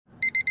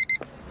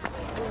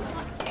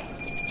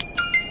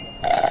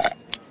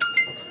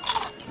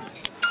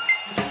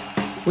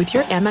With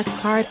your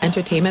Amex card,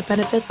 entertainment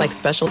benefits like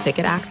special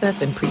ticket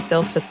access and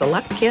pre-sales to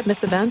select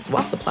can't-miss events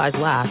while supplies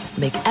last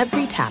make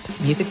every tap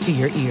music to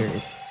your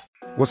ears.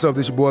 What's up,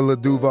 this your boy Lil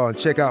Duval, and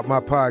check out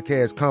my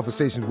podcast,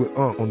 Conversations with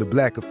Unc, on the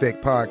Black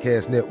Effect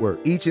Podcast Network.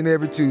 Each and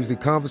every Tuesday,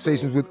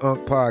 Conversations with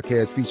Unc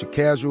podcast feature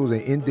casual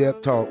and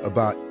in-depth talk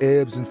about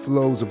ebbs and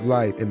flows of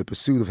life and the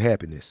pursuit of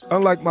happiness.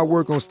 Unlike my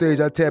work on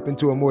stage, I tap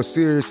into a more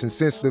serious and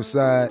sensitive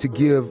side to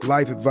give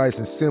life advice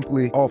and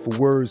simply offer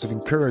words of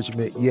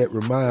encouragement, yet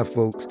remind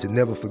folks to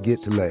never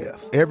forget to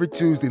laugh. Every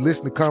Tuesday,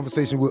 listen to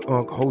Conversations with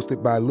Unc,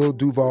 hosted by Lil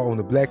Duval on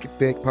the Black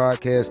Effect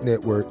Podcast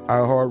Network,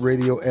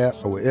 iHeartRadio app,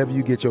 or wherever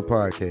you get your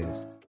podcasts.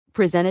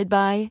 Presented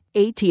by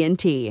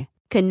AT&T.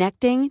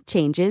 Connecting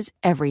changes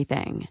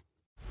everything.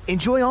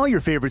 Enjoy all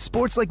your favorite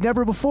sports like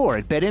never before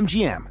at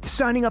BetMGM.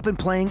 Signing up and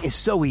playing is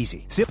so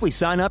easy. Simply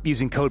sign up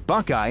using code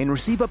Buckeye and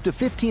receive up to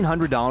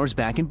 $1,500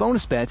 back in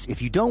bonus bets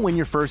if you don't win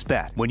your first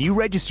bet. When you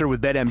register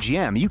with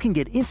BetMGM, you can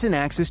get instant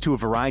access to a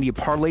variety of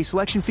parlay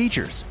selection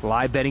features,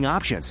 live betting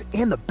options,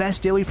 and the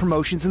best daily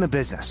promotions in the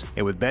business.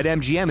 And with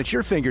BetMGM at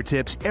your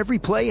fingertips, every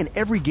play and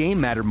every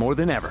game matter more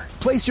than ever.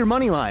 Place your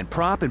moneyline,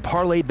 prop, and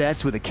parlay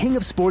bets with the king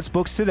of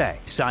sportsbooks today.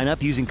 Sign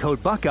up using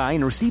code Buckeye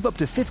and receive up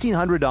to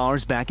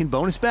 $1,500 back in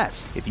bonus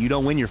bets if you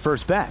don't win your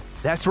first bet.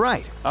 That's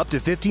right, up to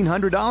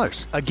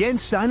 $1,500. Again,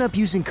 sign up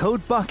using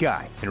code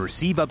Buckeye and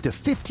receive up to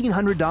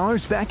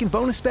 $1,500 back in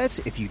bonus bets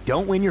if you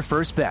don't win your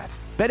first bet.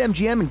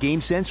 BetMGM and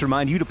GameSense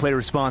remind you to play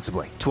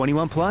responsibly.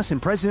 21 plus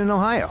and present in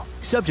Ohio.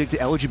 Subject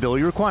to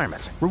eligibility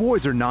requirements.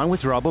 Rewards are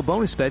non-withdrawable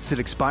bonus bets that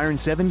expire in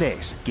 7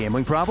 days.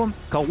 Gambling problem?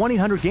 Call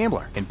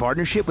 1-800-GAMBLER in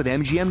partnership with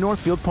MGM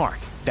Northfield Park.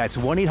 That's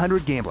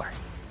 1-800-GAMBLER.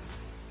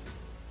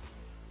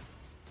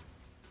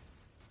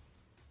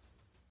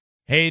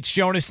 Hey, it's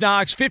Jonas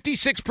Knox.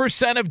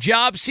 56% of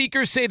job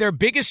seekers say their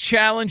biggest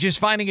challenge is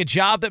finding a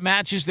job that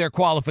matches their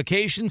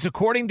qualifications,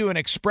 according to an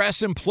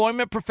Express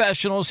Employment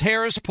Professionals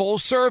Harris Poll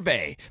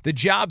survey. The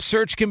job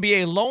search can be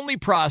a lonely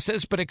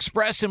process, but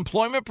Express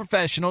Employment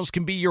Professionals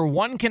can be your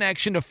one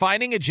connection to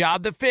finding a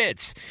job that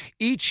fits.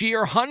 Each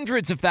year,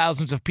 hundreds of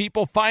thousands of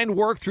people find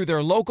work through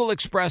their local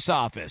Express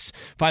office.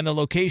 Find the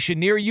location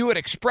near you at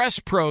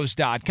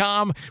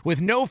expresspros.com.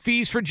 With no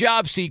fees for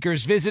job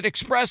seekers, visit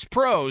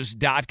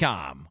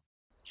expresspros.com.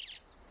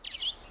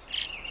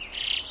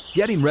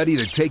 Getting ready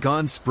to take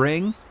on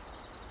spring?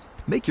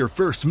 Make your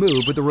first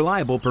move with the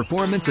reliable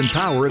performance and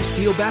power of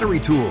Steel battery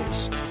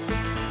tools.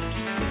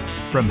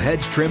 From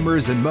hedge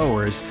trimmers and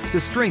mowers to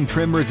string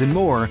trimmers and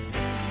more,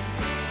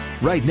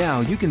 right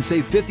now you can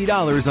save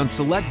 $50 on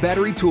select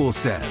battery tool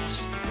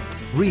sets.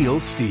 Real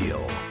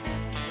Steel.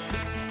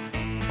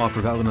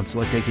 Offer valid on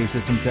select AK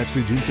system sets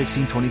through June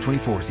 16,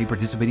 2024. See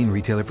participating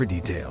retailer for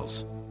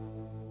details.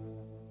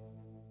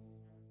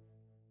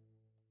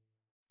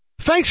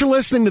 Thanks for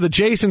listening to the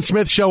Jason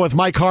Smith Show with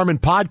Mike Harmon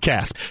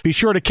podcast. Be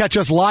sure to catch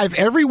us live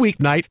every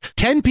weeknight,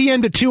 10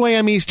 p.m. to 2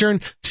 a.m. Eastern,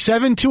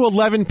 7 to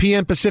 11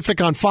 p.m. Pacific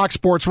on Fox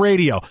Sports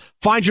Radio.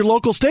 Find your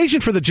local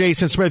station for the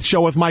Jason Smith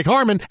Show with Mike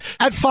Harmon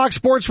at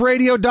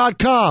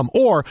foxsportsradio.com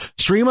or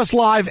stream us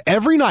live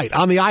every night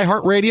on the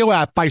iHeartRadio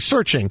app by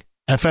searching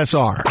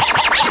FSR. Now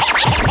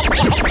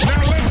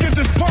let's get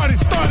this party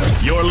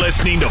started. You're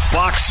listening to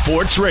Fox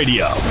Sports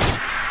Radio.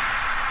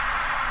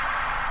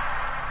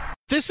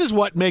 This is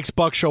what makes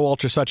Buck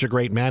Showalter such a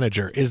great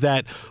manager, is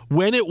that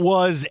when it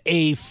was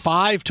a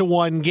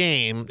 5-1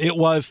 game, it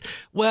was,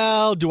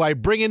 well, do I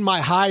bring in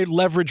my high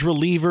leverage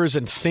relievers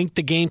and think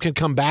the game can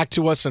come back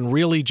to us and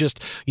really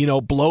just,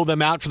 blow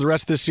them out for the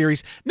rest of this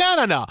series? No.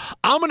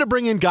 I'm going to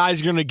bring in guys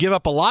who are going to give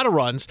up a lot of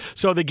runs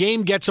so the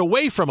game gets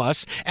away from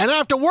us, and I don't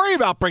have to worry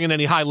about bringing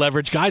any high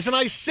leverage guys, and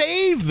I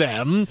save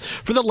them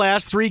for the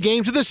last 3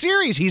 games of the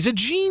series. He's a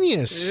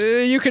genius.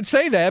 You could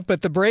say that,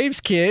 but the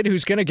Braves kid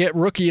who's going to get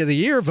Rookie of the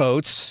Year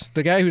votes,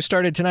 the guy who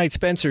started tonight,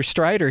 Spencer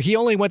Strider, he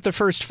only went the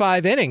first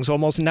 5 innings,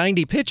 almost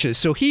 90 pitches.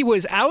 So he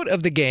was out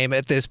of the game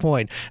at this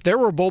point. There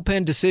were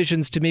bullpen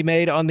decisions to be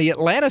made on the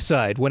Atlanta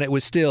side when it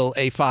was still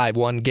a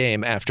 5-1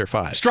 game after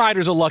 5.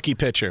 Strider's a lucky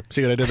pitcher.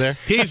 See what I did there?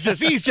 He's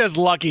just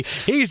lucky.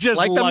 He's just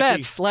like lucky. The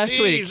Mets last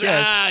week.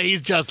 Yes.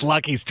 He's just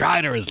lucky.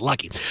 Strider is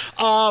lucky.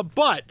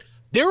 But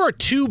there are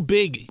 2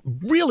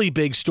 really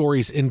big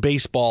stories in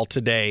baseball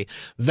today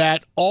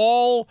that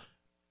all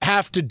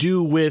have to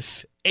do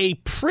with a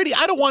pretty,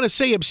 I don't want to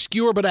say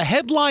obscure, but a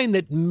headline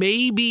that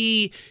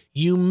maybe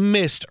you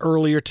missed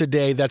earlier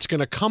today that's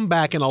going to come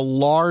back in a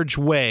large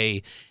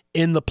way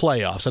in the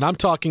playoffs. And I'm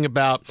talking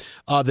about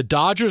the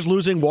Dodgers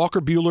losing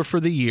Walker Buehler for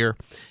the year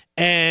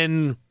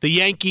and the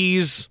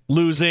Yankees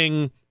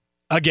losing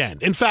again.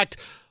 In fact,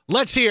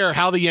 let's hear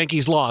how the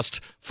Yankees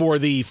lost for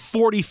the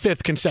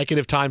 45th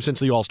consecutive time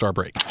since the All-Star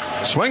break.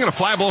 Swinging a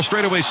fly ball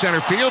straight away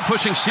center field,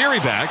 pushing Siri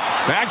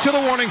back to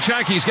the warning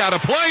track. He's got a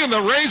play, and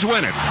the Rays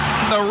win it.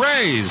 The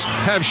Rays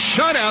have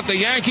shut out the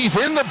Yankees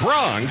in the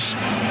Bronx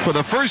for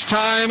the first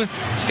time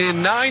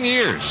in 9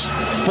 years.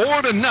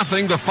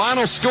 4-0, the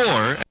final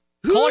score.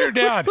 Call your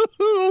dad.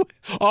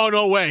 Oh,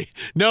 no way.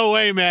 No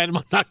way, man.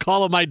 I'm not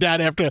calling my dad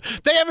after.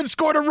 They haven't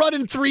scored a run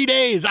in 3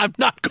 days. I'm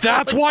not calling.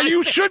 That's why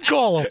you should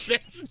call him.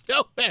 There's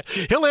no way.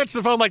 He'll answer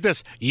the phone like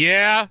this.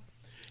 Yeah.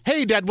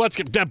 Hey, Dad, what's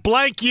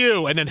blank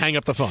you? And then hang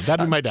up the phone.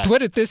 That'd be my dad.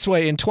 Put it this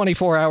way, in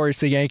 24 hours,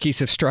 the Yankees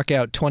have struck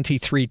out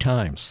 23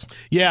 times.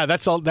 Yeah,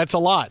 that's a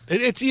lot.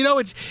 It's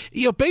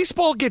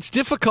baseball gets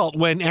difficult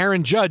when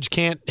Aaron Judge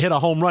can't hit a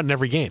home run in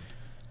every game.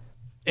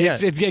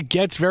 It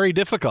gets very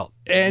difficult.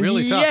 And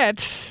really tough.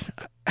 Yet,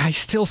 I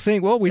still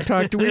think, we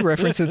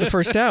referenced it the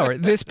first hour.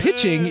 This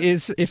pitching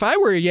is, if I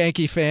were a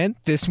Yankee fan,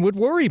 this would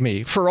worry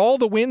me. For all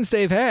the wins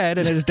they've had,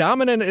 and as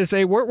dominant as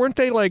they weren't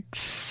they like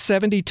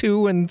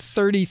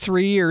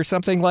 72-33 or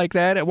something like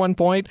that at one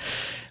point?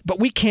 But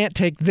we can't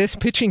take this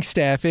pitching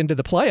staff into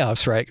the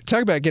playoffs, right?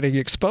 Talk about getting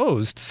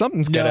exposed.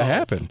 Something's got to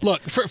happen.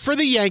 Look, for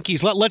the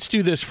Yankees, let's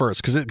do this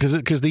first,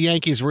 because the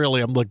Yankees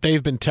really, look,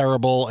 they've been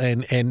terrible,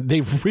 and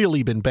they've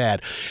really been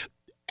bad.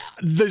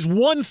 There's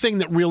one thing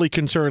that really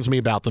concerns me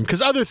about them,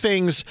 because other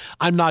things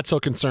I'm not so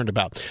concerned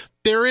about.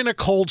 They're in a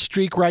cold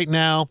streak right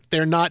now.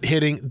 They're not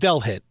hitting.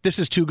 They'll hit. This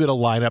is too good a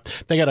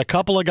lineup. They got a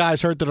couple of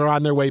guys hurt that are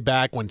on their way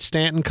back. When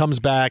Stanton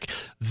comes back,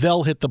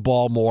 they'll hit the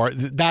ball more.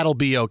 That'll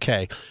be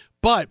okay.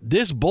 But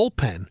this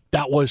bullpen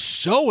that was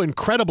so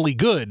incredibly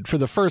good for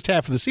the first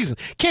half of the season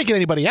can't get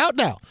anybody out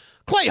now.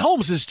 Clay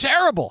Holmes is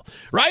terrible,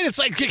 right? It's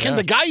like, can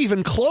the guy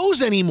even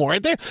close anymore?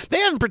 They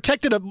haven't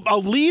protected a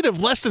lead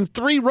of less than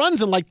 3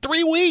 runs in like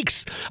 3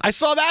 weeks. I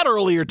saw that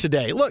earlier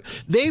today. Look,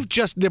 their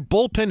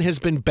bullpen has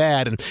been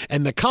bad,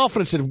 and the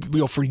confidence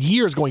that, for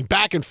years going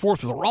back and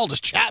forth with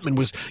Aroldis Chapman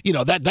was,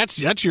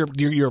 that's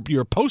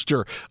your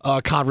poster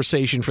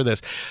conversation for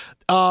this.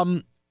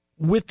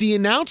 With the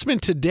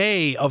announcement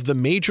today of the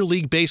Major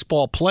League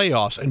Baseball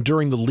playoffs and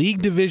during the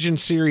League Division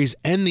Series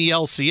and the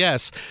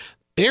LCS,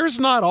 there's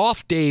not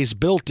off days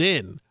built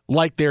in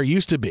like there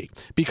used to be,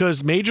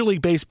 because Major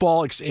League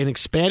Baseball in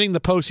expanding the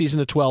postseason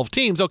to 12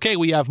 teams, okay,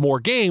 we have more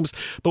games,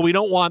 but we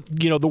don't want,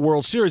 the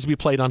World Series to be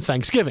played on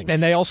Thanksgiving.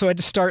 And they also had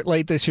to start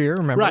late this year,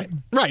 remember?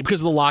 Right,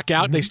 because of the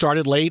lockout, they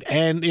started late,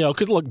 and,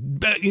 because look,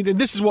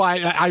 this is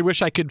why I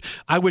wish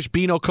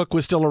Beano Cook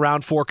was still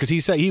around because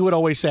he would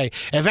always say,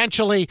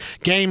 eventually,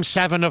 Game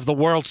 7 of the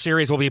World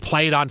Series will be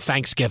played on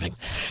Thanksgiving.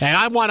 And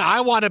I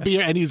want to be,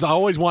 and he's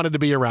always wanted to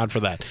be around for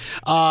that.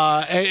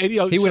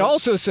 He would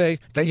also say,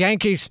 the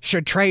Yankees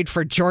should trade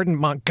for Jordan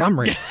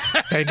Montgomery.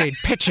 They need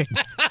pitching.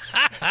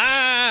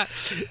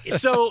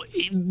 So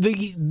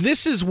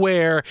this is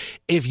where,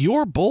 if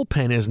your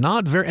bullpen is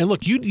not very, and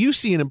look, you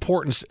see an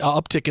important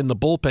uptick in the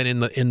bullpen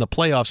in the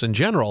playoffs in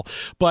general,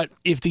 but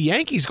if the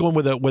Yankees going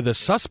with a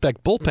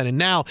suspect bullpen, and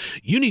now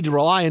you need to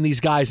rely on these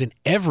guys in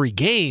every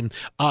game,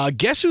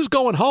 guess who's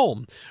going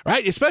home,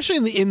 right?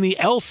 Especially in the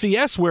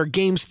LCS, where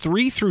games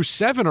 3 through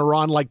 7 are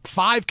on like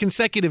 5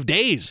 consecutive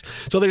days,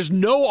 so there's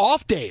no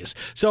off days.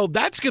 So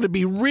that's going to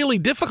be really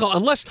difficult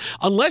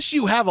unless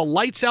you have a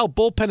lights out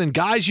bullpen and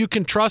guys you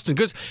can trust, and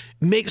because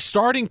make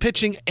starting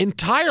pitching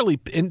entirely,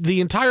 and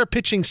the entire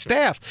pitching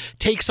staff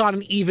takes on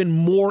an even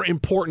more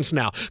importance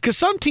now. Because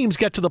some teams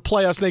get to the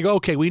playoffs and they go,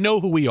 okay, we know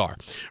who we are,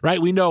 right?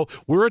 We know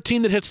we're a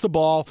team that hits the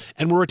ball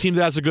and we're a team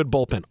that has a good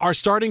bullpen. Our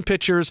starting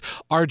pitchers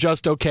are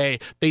just okay.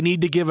 They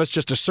need to give us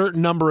just a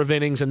certain number of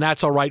innings, and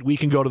that's all right. We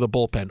can go to the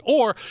bullpen.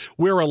 Or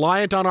we're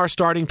reliant on our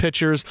starting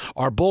pitchers.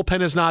 Our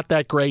bullpen is not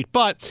that great,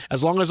 but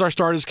as long as our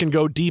starters can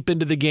go deep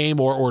into the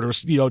game or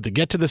to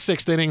get to the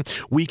 6th inning,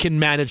 we can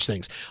manage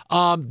things.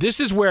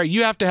 This is where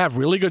you have to have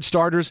really good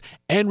starters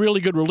and really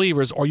good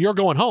relievers, or you're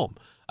going home.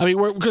 I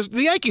mean, because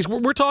the Yankees,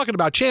 we're talking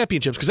about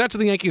championships, because that's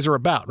what the Yankees are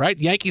about, right?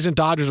 Yankees and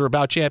Dodgers are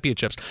about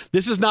championships.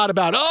 This is not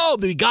about,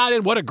 we got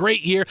in, what a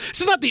great year.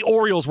 This is not the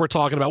Orioles we're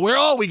talking about,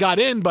 where, we got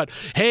in, but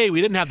hey,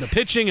 we didn't have the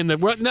pitching.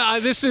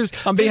 This is...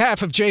 On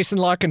behalf of Jason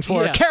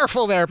Lockenford,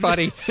 careful there,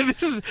 buddy.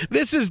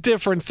 This is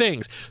different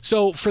things.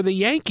 So for the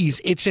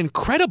Yankees, it's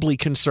incredibly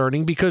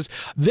concerning, because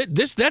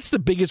that's the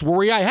biggest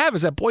worry I have,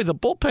 is that, boy, the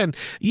bullpen,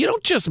 you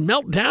don't just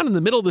melt down in the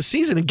middle of the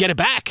season and get it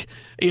back,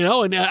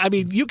 and I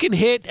mean, you can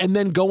hit and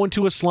then go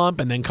into a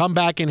slump and then come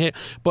back and hit.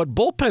 But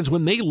bullpens,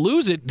 when they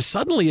lose it,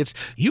 suddenly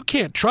you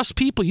can't trust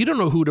people. You don't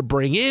know who to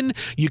bring in.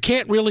 You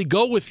can't really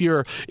go with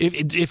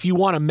if you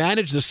want to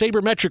manage the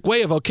sabermetric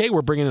way of, okay,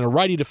 we're bringing in a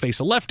righty to face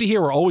a lefty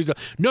here. We're always,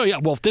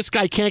 if this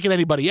guy can't get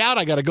anybody out,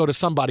 I got to go to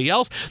somebody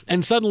else.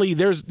 And suddenly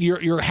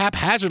you're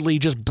haphazardly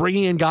just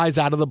bringing in guys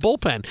out of the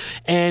bullpen.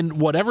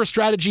 And whatever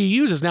strategy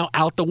you use is now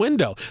out the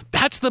window.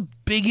 That's the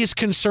biggest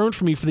concern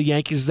for me for the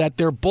Yankees, is that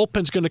their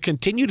bullpen's going to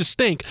continue to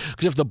stink,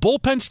 because if the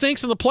bullpen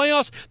stinks in the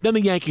playoffs, then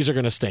the Yankees are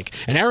going to stink.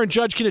 And Aaron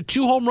Judge can hit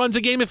 2 home runs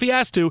a game if he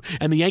has to,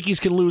 and the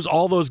Yankees can lose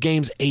all those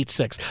games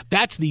 8-6.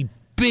 That's the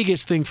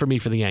biggest thing for me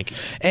for the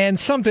Yankees. And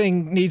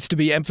something needs to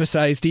be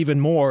emphasized even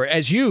more,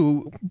 as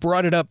you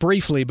brought it up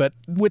briefly, but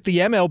with the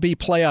MLB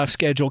playoff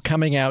schedule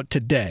coming out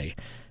today,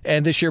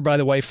 and this year, by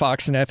the way,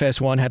 Fox and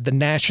FS1 have the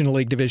National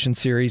League Division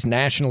Series,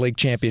 National League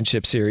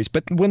Championship Series.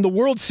 But when the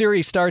World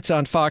Series starts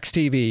on Fox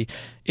TV,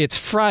 it's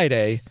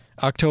Friday,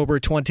 October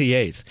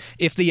 28th.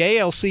 If the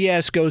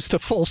ALCS goes to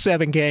full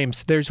 7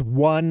 games, there's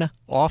one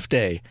off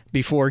day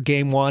before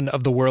Game 1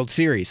 of the World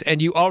Series.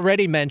 And you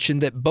already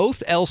mentioned that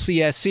both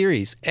LCS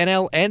series,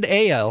 NL and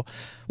AL,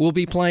 will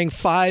be playing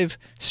 5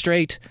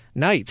 straight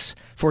nights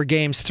for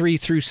Games 3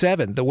 through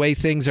 7, the way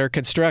things are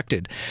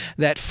constructed.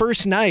 That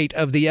first night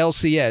of the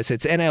LCS,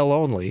 it's NL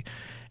only,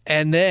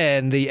 and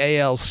then the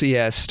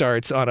ALCS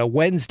starts on a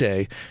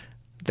Wednesday.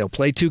 They'll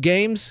play 2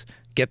 games,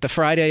 get the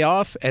Friday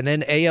off, and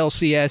then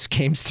ALCS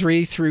Games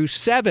 3 through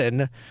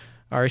 7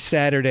 are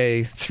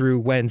Saturday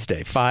through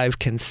Wednesday, 5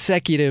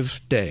 consecutive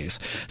days.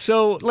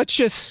 So let's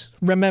just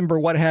remember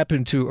what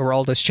happened to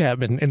Aroldis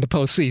Chapman in the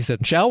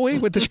postseason, shall we,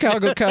 with the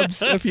Chicago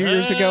Cubs a few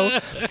years ago?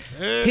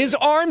 His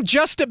arm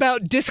just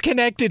about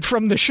disconnected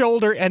from the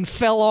shoulder and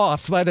fell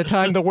off by the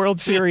time the World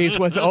Series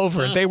was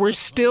over. They were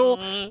still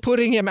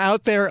putting him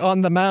out there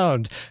on the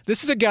mound.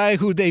 This is a guy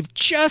who they've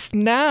just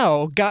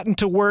now gotten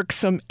to work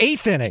some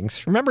 8th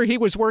innings. Remember, he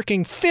was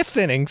working 5th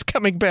innings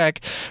coming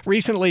back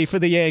recently for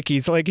the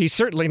Yankees. Like, he's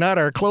certainly not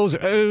our closer.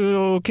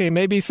 Okay,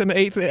 maybe some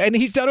 8th, and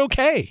he's done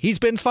okay. He's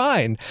been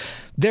fine.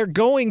 They're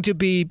going to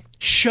be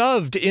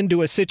shoved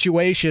into a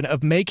situation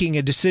of making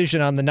a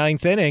decision on the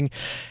 9th inning,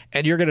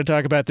 and you're going to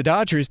talk about the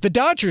Dodgers. The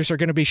Dodgers are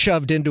going to be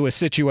shoved into a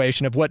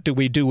situation of what do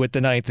we do with the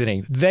 9th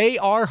inning. They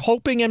are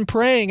hoping and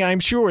praying,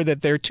 I'm sure,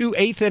 that their 2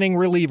 8th-inning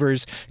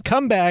relievers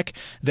come back,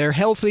 they're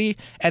healthy,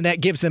 and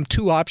that gives them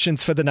 2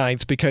 options for the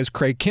 9th because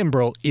Craig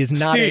Kimbrell is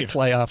not a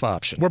playoff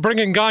option. We're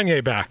bringing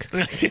Gagne back.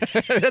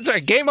 That's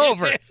right. Game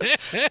over.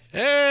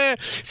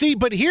 See,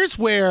 but here's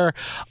where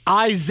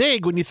I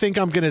zig when you think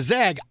I'm going to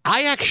zag.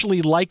 I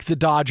actually like the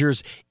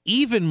Dodgers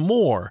even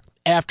more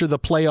after the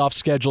playoff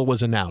schedule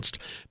was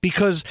announced,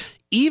 because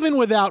even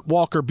without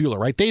Walker Buehler,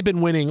 right? They've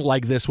been winning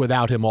like this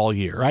without him all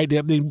year, right?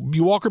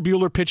 Walker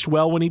Buehler pitched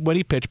well when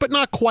he pitched, but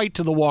not quite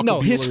to the Walker Buehler. No,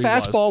 his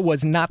fastball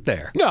was not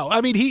there. No, I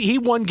mean, he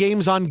won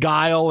games on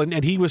guile,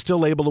 and he was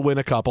still able to win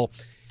a couple.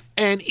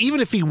 And even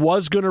if he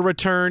was going to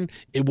return,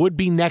 it would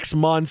be next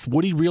month.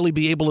 Would he really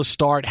be able to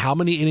start? How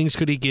many innings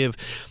could he give?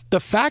 The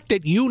fact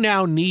that you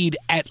now need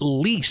at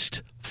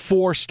least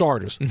 4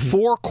 starters,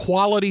 4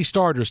 quality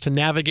starters to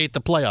navigate the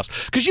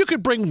playoffs. Because you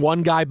could bring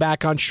one guy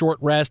back on short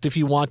rest if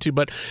you want to,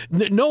 but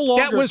no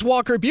longer. That was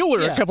Walker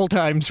Buehler a couple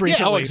times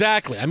recently. Yeah,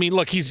 exactly. I mean,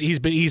 look,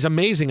 he's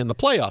amazing in the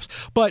playoffs.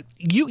 But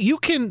you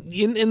can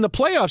in the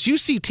playoffs, you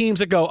see teams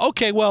that go,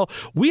 okay, well,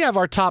 we have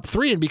our top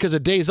 3, and because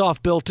of days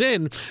off built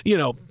in,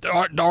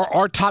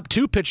 our top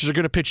 2 pitchers are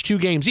going to pitch 2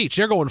 games each.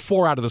 They're going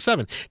 4 out of the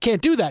 7.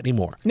 Can't do that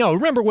anymore. No,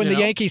 remember when the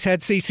Yankees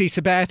had CC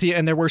Sabathia,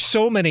 and there were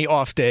so many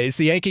off days,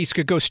 the Yankees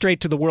could go straight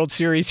to the World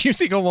Series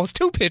using almost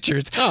 2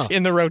 pitchers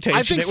in the rotation.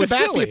 I think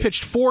Sabathia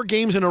pitched 4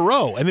 games in a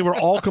row, and they were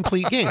all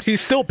complete games.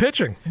 He's still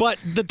pitching. But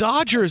the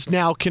Dodgers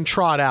now can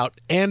trot out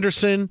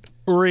Anderson,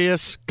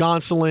 Urias,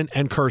 Gonsolin,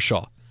 and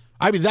Kershaw.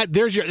 I mean,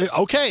 there's your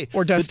okay.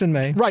 Or Dustin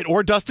May. Right,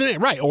 or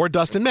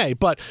Dustin May.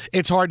 But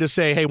it's hard to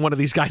say, hey, one of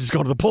these guys is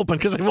going to the bullpen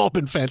because they've all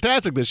been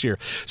fantastic this year.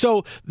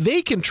 So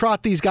they can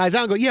trot these guys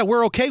out and go, yeah,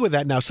 we're okay with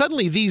that now.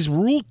 Suddenly these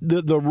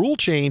the rule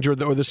change or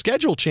the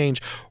schedule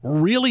change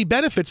really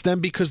benefits them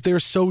because they're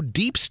so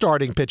deep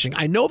starting pitching.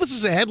 I know this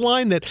is a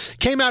headline that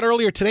came out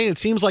earlier today and it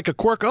seems like a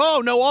quirk.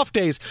 Oh, no off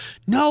days.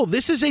 No,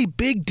 this is a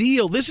big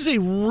deal. This is a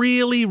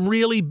really,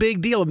 really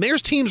big deal. And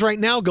there's teams right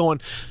now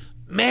going,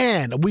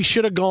 man, we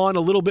should have gone a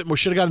little bit more.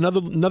 Should have got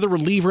another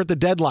reliever at the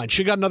deadline.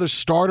 Should have got another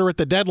starter at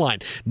the deadline.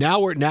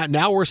 Now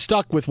we're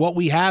stuck with what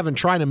we have and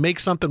trying to make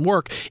something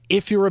work.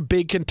 If you're a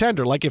big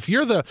contender, like if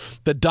you're the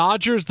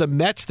Dodgers, the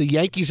Mets, the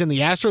Yankees, and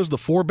the Astros, the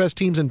 4 best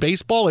teams in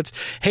baseball,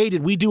 it's, hey,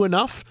 did we do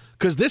enough?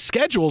 Because this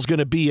schedule is going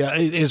to be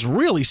is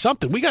really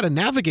something. We got to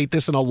navigate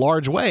this in a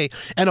large way.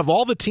 And of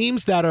all the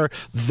teams that are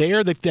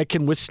there that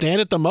can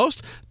withstand it the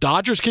most,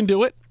 Dodgers can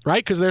do it,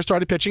 right? Because they're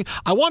starting pitching.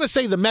 I want to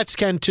say the Mets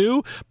can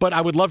too, but I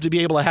would love to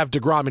be able to have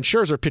DeGrom and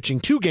Scherzer pitching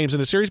 2 games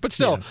in a series. But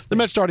still, the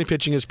Mets starting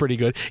pitching is pretty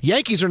good.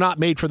 Yankees are not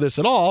made for this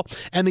at all,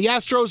 and the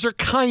Astros are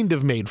kind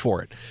of made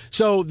for it.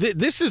 So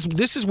this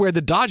is where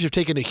the Dodgers have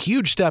taken a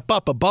huge step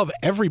up above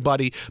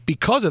everybody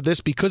because of this,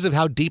 because of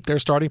how deep their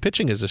starting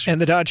pitching is this year. And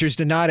the Dodgers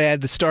did not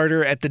add the starter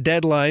at the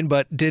deadline,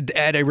 but did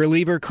add a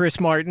reliever, Chris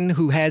Martin,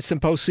 who has some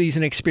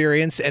postseason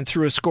experience and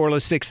threw a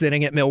scoreless 6th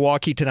inning at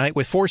Milwaukee tonight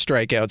with 4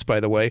 strikeouts, by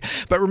the way.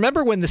 But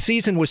remember when the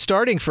season was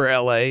starting for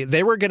LA,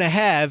 they were going to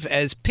have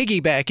as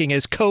piggybacking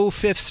as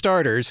co-5th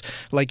starters,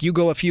 like you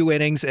go a few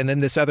innings and then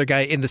this other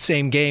guy in the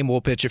same game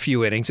will pitch a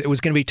few innings. It was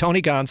going to be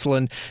Tony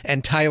Gonsolin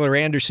and Tyler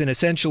Anderson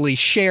essentially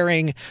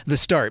sharing the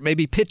start,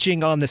 maybe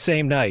pitching on the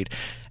same night.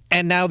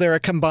 And now they're a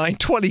combined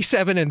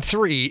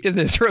 27-3 in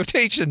this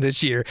rotation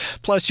this year.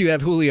 Plus, you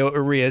have Julio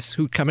Urias,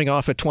 who coming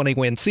off a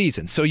 20-win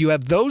season. So you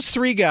have those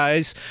 3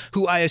 guys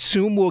who I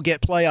assume will get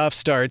playoff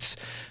starts.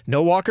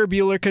 No Walker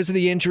Buehler because of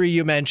the injury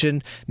you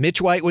mentioned. Mitch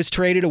White was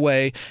traded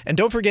away. And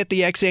don't forget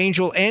the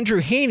ex-Angel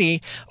Andrew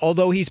Heaney,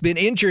 although he's been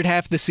injured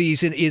half the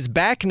season, is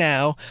back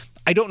now.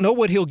 I don't know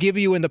what he'll give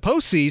you in the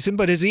postseason,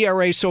 but his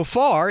ERA so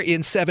far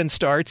in 7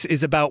 starts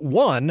is about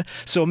 1.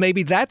 So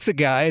maybe that's a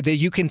guy that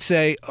you can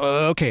say,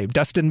 okay,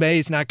 Dustin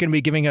May's not going to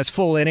be giving us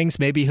full innings.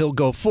 Maybe he'll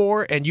go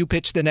 4 and you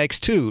pitch the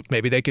next 2.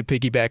 Maybe they could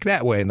piggyback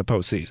that way in the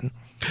postseason.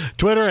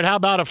 Twitter at How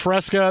About a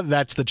Fresca.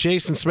 That's the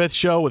Jason Smith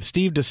Show with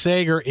Steve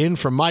DeSager in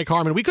from Mike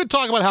Harmon. We could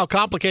talk about how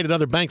complicated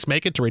other banks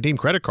make it to redeem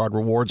credit card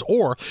rewards,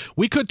 or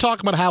we could talk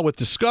about how with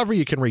Discover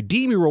you can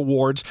redeem your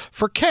rewards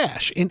for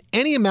cash in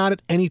any amount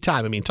at any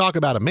time. I mean, talk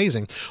about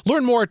amazing.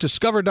 Learn more at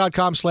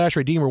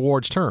discover.com/redeem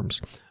rewards terms.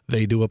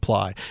 They do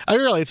apply. I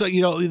mean, really, it's like,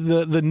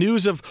 the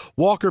news of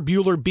Walker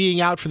Buehler being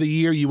out for the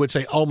year, you would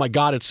say, oh my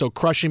God, it's so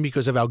crushing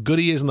because of how good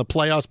he is in the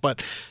playoffs. But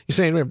you're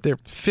saying they're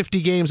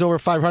 50 games over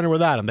 500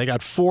 without him. They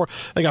got four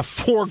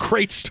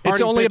great starting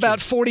It's only pitchers.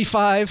 About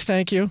 45,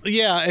 thank you.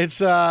 Yeah,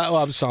 it's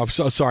I'm so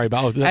sorry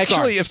about that.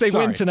 Actually, if they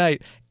win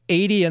tonight,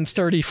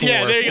 80-34.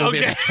 Yeah, there you go.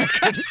 Okay.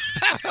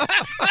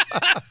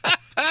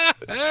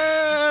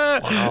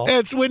 Wow.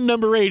 It's win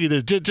number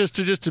 80 just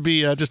to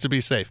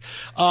be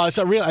safe.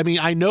 So really, I mean,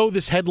 I know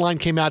this headline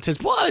came out and says,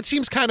 well, it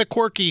seems kind of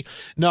quirky.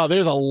 No,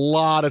 there's a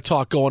lot of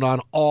talk going on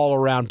all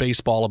around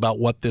baseball about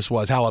what this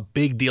was, how a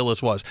big deal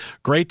this was.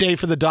 Great day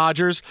for the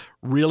Dodgers,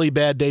 really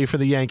bad day for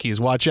the Yankees.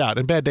 Watch out.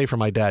 And bad day for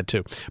my dad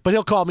too. But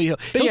he'll call me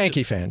the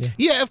Yankee fan. Yeah.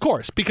 Yeah, of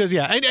course, because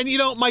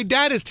and my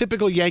dad is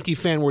typical Yankee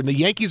fan. When the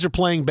Yankees are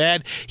playing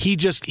bad, he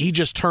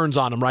just turns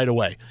on them right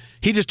away.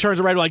 He just turns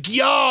around like,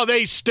 yo,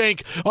 they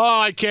stink. Oh,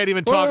 I can't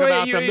even talk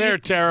about them. They're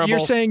terrible. You're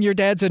saying your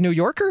dad's a New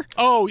Yorker?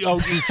 Oh,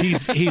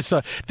 he's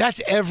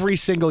that's every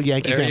single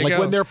Yankee fan. Like,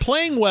 when they're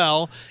playing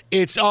well,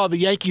 it's, the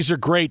Yankees are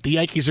great. The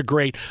Yankees are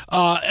great.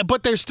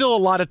 But there's still a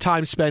lot of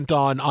time spent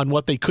on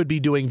what they could be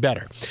doing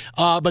better.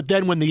 But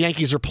then when the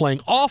Yankees are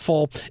playing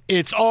awful,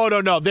 it's,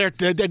 no, they're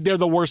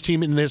the worst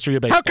team in the history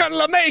of baseball. How come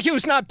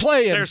LeMahieu's not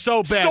playing? They're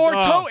so bad. Sore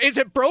toe? Is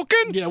it broken?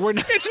 Yeah, we're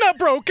not. It's not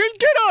broken.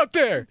 Get out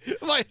there.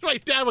 My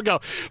dad would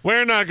go,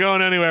 we're not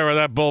going anywhere with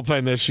that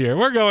bullpen this year.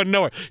 We're going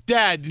nowhere.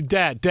 Dad,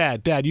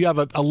 you have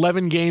an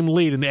 11-game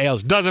lead in the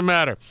ALs. Doesn't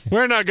matter.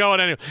 We're not going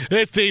anywhere.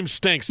 This team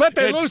stinks. But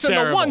they're it's losing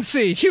terrible. the 1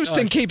 seed.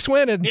 Houston keeps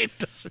winning. It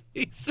doesn't.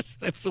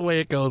 That's the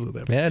way it goes with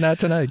him. Yeah, not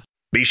tonight.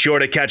 Be sure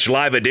to catch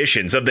live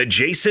editions of The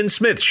Jason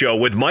Smith Show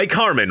with Mike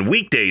Harmon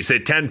weekdays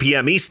at 10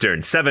 p.m.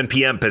 Eastern, 7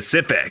 p.m.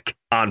 Pacific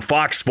on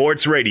Fox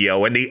Sports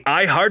Radio and the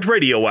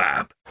iHeartRadio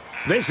app.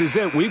 This is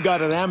it. We've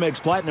got an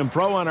Amex Platinum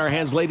Pro on our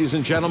hands, ladies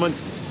and gentlemen.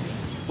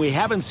 We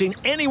haven't seen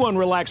anyone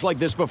relax like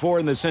this before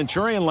in the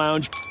Centurion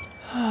Lounge.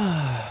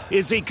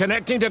 Is he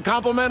connecting to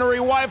complimentary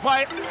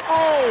Wi-Fi?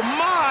 Oh,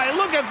 my!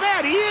 Look at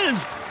that! He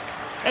is!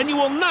 And you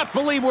will not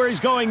believe where he's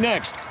going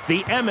next.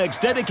 The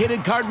Amex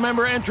dedicated card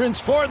member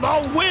entrance for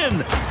the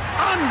win.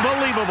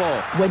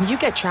 Unbelievable. When you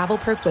get travel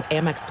perks with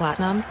Amex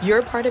Platinum,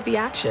 you're part of the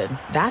action.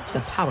 That's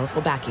the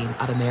powerful backing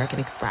of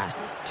American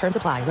Express. Terms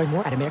apply. Learn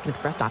more at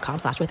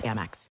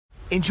americanexpress.com/withAmex.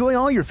 Enjoy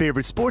all your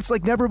favorite sports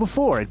like never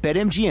before at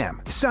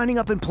BetMGM. Signing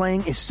up and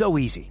playing is so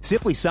easy.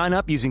 Simply sign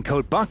up using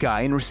code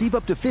Buckeye and receive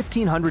up to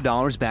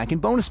 $1,500 back in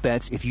bonus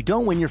bets if you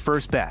don't win your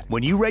first bet.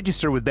 When you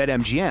register with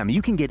BetMGM,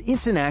 you can get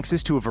instant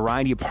access to a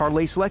variety of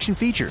parlay selection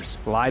features,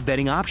 live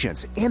betting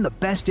options, and the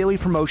best daily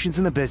promotions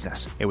in the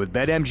business. And with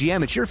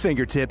BetMGM at your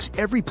fingertips,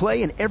 every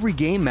play and every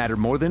game matter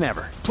more than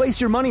ever.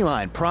 Place your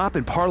moneyline, prop,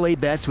 and parlay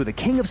bets with the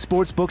king of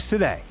sportsbooks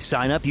today.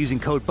 Sign up using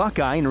code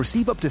Buckeye and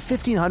receive up to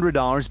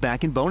 $1,500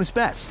 back in bonus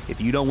bets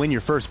if you don't win your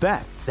first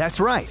bet. That's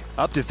right,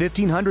 up to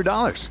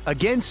 $1,500.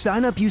 Again,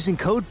 sign up using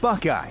code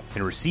Buckeye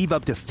and receive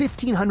up to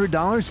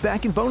 $1,500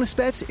 back in bonus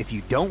bets if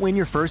you don't win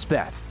your first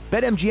bet.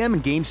 BetMGM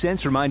and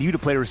GameSense remind you to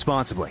play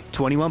responsibly.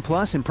 21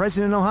 plus and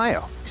present in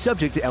Ohio.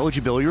 Subject to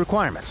eligibility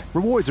requirements.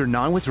 Rewards are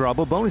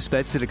non-withdrawable bonus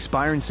bets that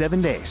expire in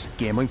 7 days.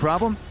 Gambling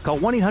problem? Call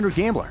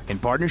 1-800-GAMBLER in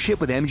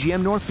partnership with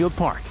MGM Northfield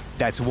Park.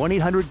 That's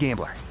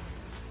 1-800-GAMBLER.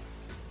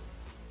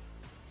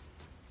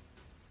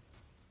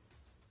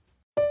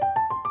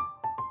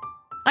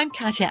 I'm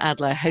Katya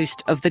Adler,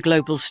 host of The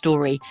Global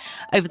Story.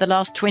 Over the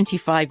last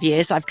 25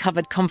 years, I've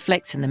covered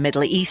conflicts in the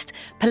Middle East,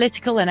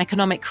 political and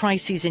economic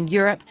crises in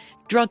Europe,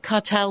 drug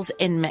cartels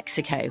in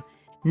Mexico.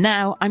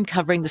 Now I'm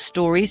covering the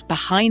stories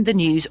behind the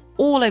news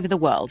all over the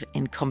world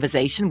in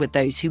conversation with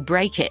those who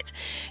break it.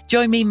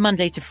 Join me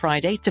Monday to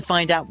Friday to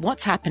find out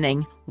what's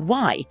happening,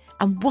 why,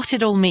 and what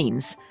it all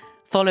means.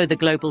 Follow The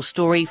Global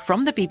Story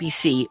from the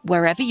BBC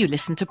wherever you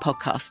listen to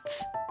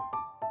podcasts.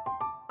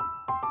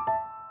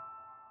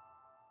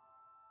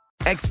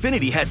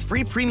 Xfinity has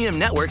free premium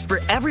networks for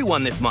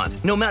everyone this month,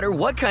 no matter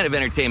what kind of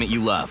entertainment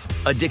you love.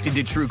 Addicted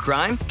to true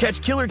crime?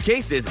 Catch killer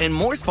cases and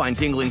more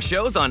spine-tingling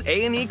shows on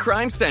A&E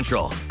Crime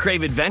Central.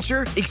 Crave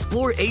adventure?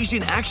 Explore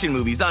Asian action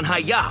movies on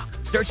Hi-Ya.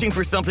 Searching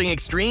for something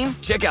extreme?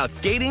 Check out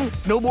skating,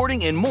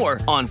 snowboarding, and more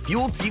on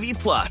Fuel TV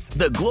Plus,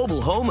 the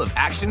global home of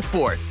action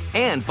sports.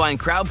 And find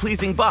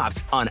crowd-pleasing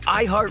bops on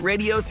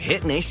iHeartRadio's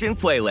Hit Nation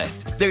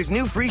playlist. There's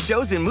new free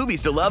shows and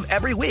movies to love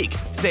every week.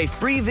 Say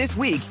free this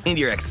week in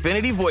your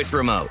Xfinity voice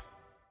remote.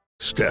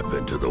 Step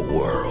into the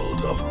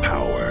world of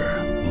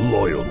power,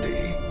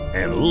 loyalty,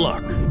 and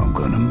luck. I'm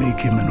gonna make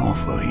him an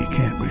offer he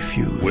can't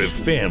refuse. With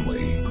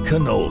family,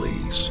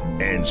 cannolis,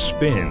 and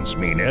spins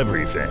mean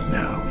everything.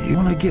 Now, you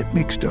wanna get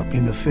mixed up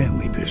in the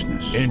family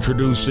business.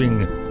 Introducing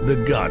The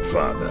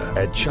Godfather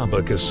at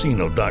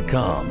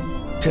ChumbaCasino.com.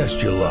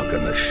 Test your luck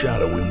in the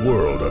shadowy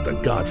world of The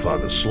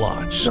Godfather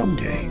slot.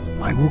 Someday,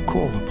 I will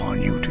call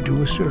upon you to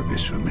do a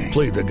service for me.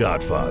 Play The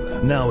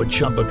Godfather, now at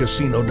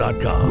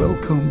ChumbaCasino.com.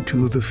 Welcome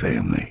to the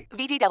family.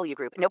 VGW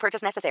Group. No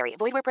purchase necessary.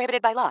 Void where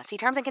prohibited by law. See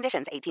terms and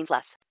conditions.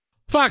 18+.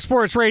 Fox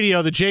Sports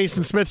Radio, the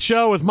Jason Smith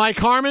Show with Mike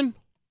Harmon.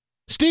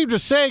 Steve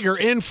DeSager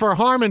in for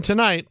Harmon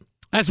tonight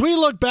as we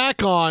look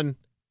back on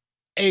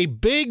a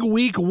big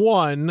week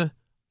one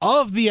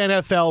of the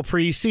NFL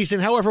preseason.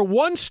 However,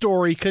 one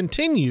story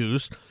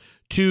continues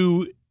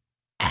to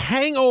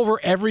hang over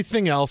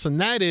everything else, and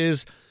that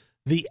is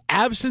the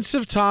absence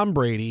of Tom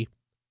Brady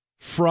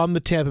from the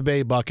Tampa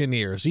Bay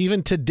Buccaneers.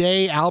 Even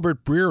today,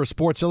 Albert Breer of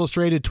Sports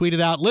Illustrated tweeted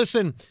out,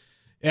 listen,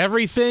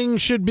 everything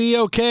should be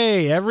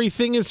okay.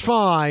 Everything is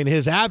fine.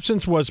 His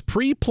absence was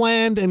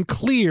pre-planned and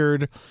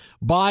cleared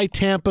by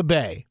Tampa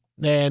Bay.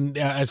 And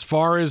as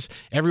far as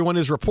everyone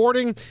is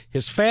reporting,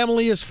 his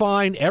family is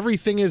fine.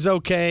 Everything is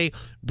okay.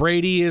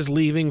 Brady is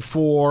leaving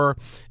for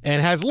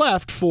and has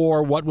left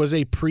for what was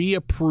a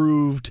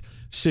pre-approved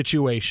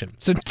situation.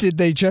 So did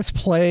they just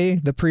play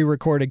the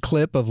pre-recorded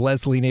clip of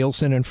Leslie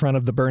Nielsen in front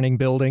of the burning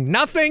building?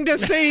 Nothing to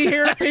see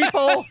here,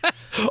 people.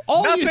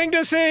 Nothing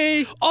to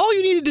see. All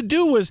you needed to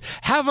do was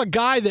have a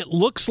guy that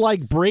looks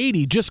like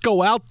Brady just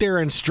go out there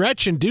and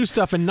stretch and do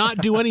stuff and not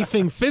do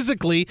anything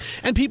physically,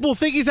 and people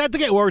think he's at the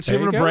game. Well, we're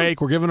giving a break.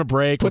 We're giving a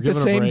break. Put the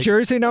same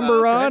jersey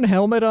number on,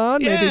 helmet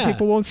on. Yeah. Maybe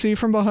people won't see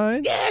from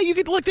behind. Yeah, you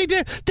could look.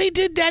 They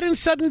did that in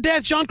Sudden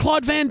Death.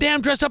 Jean-Claude Van Damme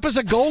dressed up as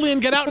a goalie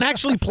and got out and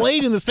actually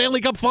played in the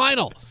Stanley Cup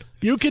Final.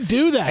 You could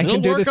do that.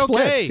 It'll work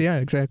okay. Yeah,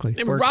 exactly.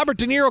 And Robert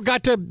De Niro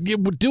got to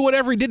do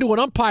whatever he did to an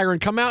umpire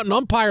and come out and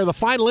umpire the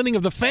final inning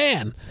of The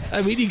Fan.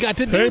 I mean, he got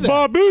to do that. Hey,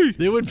 Bobby!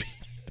 It would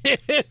be.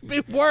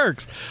 It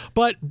works.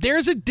 But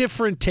there's a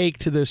different take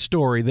to this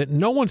story that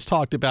no one's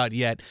talked about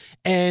yet,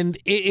 and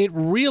it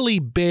really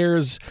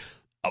bears.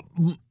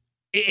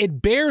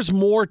 It bears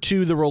more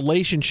to the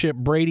relationship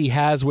Brady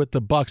has with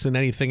the Bucs than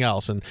anything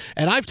else. And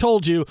I've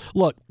told you,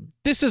 look,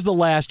 this is the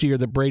last year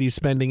that Brady's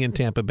spending in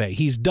Tampa Bay.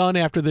 He's done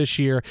after this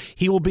year.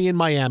 He will be in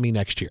Miami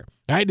next year.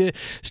 Right?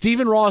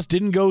 Stephen Ross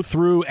didn't go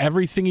through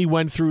everything he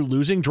went through,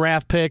 losing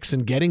draft picks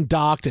and getting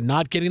docked and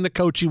not getting the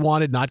coach he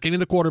wanted, not getting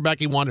the quarterback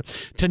he wanted,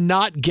 to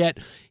not get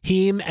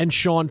him and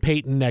Sean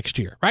Payton next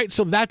year. Right?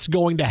 So that's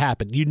going to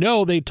happen. You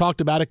know, they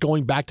talked about it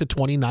going back to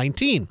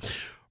 2019.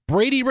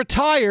 Brady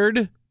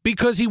retired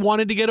because he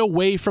wanted to get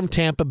away from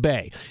Tampa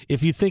Bay.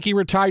 If you think he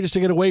retired just to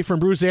get away from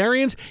Bruce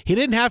Arians, he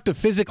didn't have to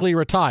physically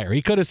retire.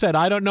 He could have said,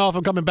 I don't know if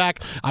I'm coming back.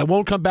 I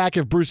won't come back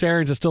if Bruce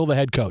Arians is still the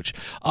head coach.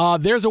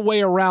 There's a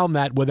way around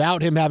that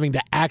without him having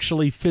to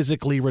actually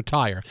physically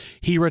retire.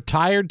 He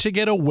retired to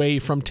get away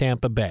from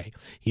Tampa Bay.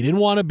 He didn't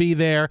want to be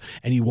there,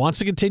 and he wants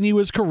to continue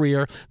his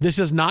career. This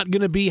is not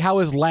going to be how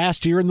his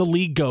last year in the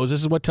league goes. This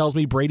is what tells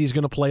me Brady's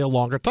going to play a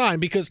longer time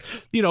because,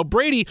 you know,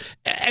 Brady,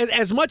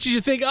 as much as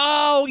you think,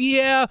 oh,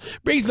 yeah,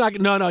 Brady's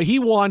not. No. He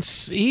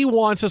wants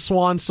a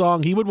swan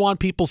song. He would want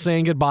people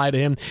saying goodbye to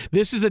him.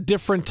 This is a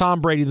different Tom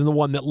Brady than the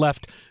one that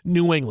left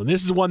New England.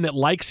 This is one that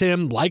likes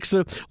him, likes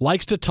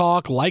to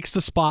talk, likes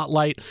the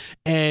spotlight,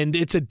 and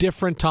it's a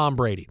different Tom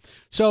Brady.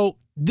 So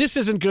this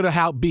isn't going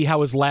to be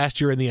how his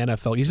last year in the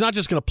NFL. He's not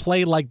just going to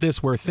play like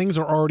this where things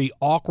are already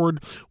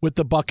awkward with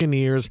the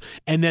Buccaneers,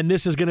 and then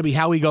this is going to be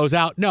how he goes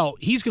out. No,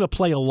 he's going to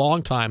play a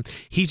long time.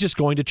 He's just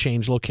going to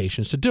change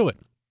locations to do it.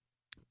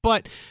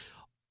 But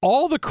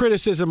all the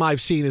criticism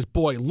I've seen is,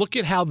 boy, look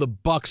at how the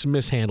Bucs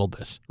mishandled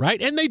this, right?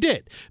 And they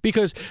did,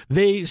 because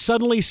they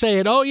suddenly say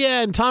it, oh,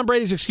 yeah, and Tom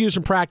Brady's excused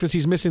from practice.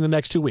 He's missing the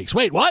next 2 weeks.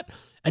 Wait, what?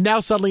 And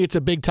now suddenly it's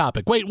a big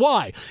topic. Wait,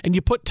 why? And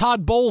you put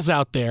Todd Bowles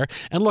out there.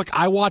 And look,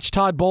 I watch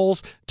Todd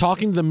Bowles.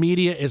 Talking to the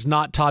media is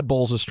not Todd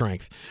Bowles'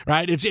 strength,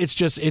 right? It's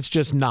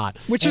just not.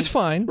 Which is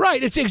fine.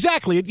 Right. It's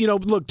exactly. You know,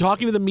 look,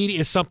 talking to the media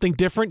is something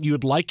different.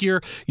 You'd like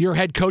your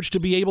head coach to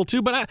be able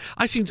to. But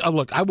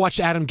I watched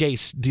Adam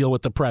Gase deal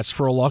with the press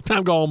for a long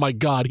time. Go, oh my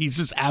God, he's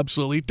just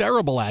absolutely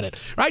terrible at it.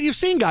 Right? You've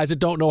seen guys that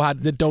don't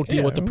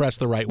deal with the press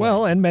the right way.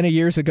 Well, and many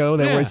years ago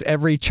there was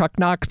every Chuck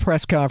Knox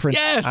press conference.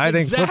 Yes, I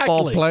think exactly.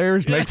 Football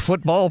players make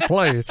football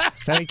plays.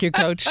 Thank you,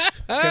 Coach. Can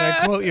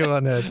I quote you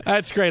on that?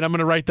 That's great. I'm going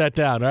to write that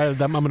down. Right?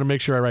 I'm going to make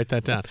sure I write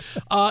that down.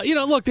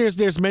 Look,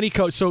 there's many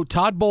coaches. So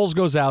Todd Bowles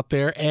goes out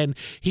there and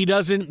he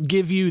doesn't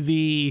give you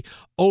the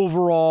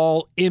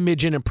overall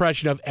image and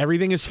impression of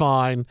everything is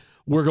fine.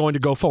 We're going to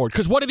go forward.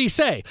 Because what did he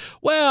say?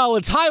 Well,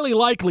 it's highly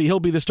likely he'll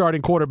be the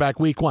starting quarterback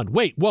week one.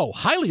 Wait, whoa,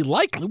 highly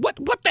likely? What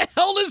the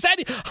hell is that?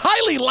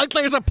 Highly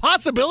likely? There's a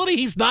possibility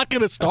he's not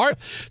going to start?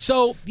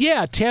 So,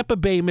 yeah, Tampa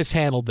Bay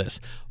mishandled this.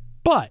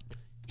 But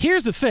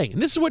here's the thing,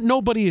 and this is what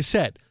nobody has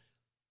said,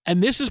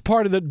 and this is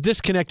part of the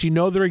disconnect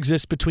there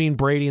exists between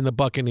Brady and the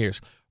Buccaneers.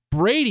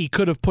 Brady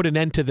could have put an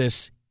end to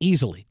this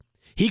easily.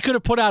 He could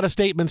have put out a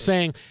statement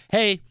saying,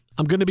 hey,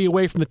 I'm going to be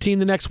away from the team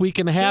the next week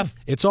and a half.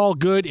 Sure. It's all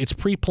good. It's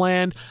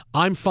pre-planned.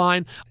 I'm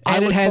fine. I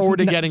look forward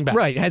to getting back.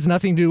 Right. It has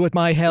nothing to do with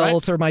my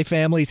health or my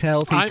family's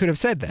health. He could have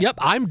said that. Yep.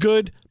 I'm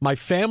good. My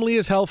family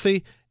is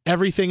healthy.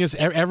 Everything is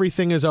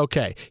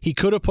okay. He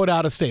could have put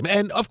out a statement.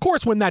 And, of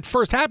course, when that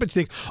first happens,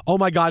 you think, oh,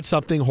 my God,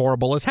 something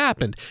horrible has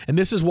happened. And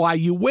this is why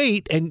you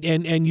wait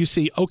and you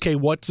see, okay,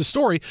 what's the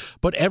story?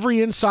 But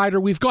every insider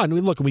we've gone,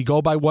 look, we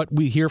go by what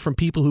we hear from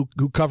people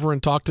who cover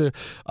and talk to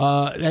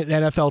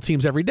NFL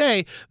teams every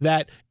day,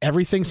 that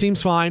everything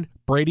seems fine.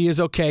 Brady is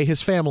okay.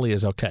 His family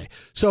is okay.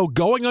 So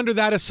going under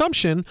that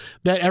assumption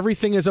that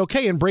everything is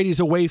okay and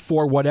Brady's away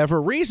for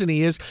whatever reason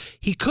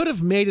he could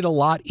have made it a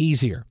lot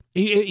easier.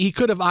 He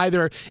could have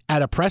either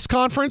at a press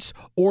conference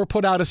or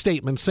put out a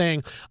statement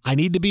saying, I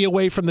need to be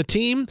away from the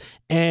team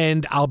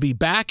and I'll be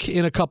back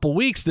in a couple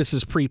weeks. This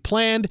is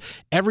pre-planned.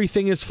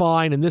 Everything is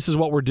fine and this is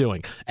what we're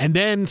doing. And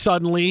then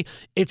suddenly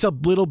it's a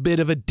little bit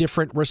of a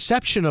different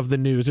reception of the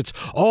news. It's,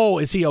 oh,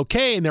 is he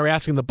okay? And they're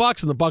asking the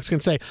Bucs, and the Bucs can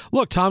say,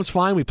 look, Tom's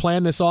fine. We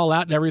planned this all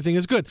out and everything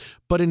is good.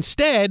 But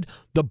instead,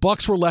 the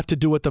Bucs were left to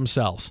do it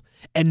themselves.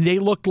 And they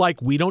looked like,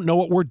 we don't know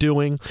what we're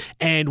doing.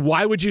 And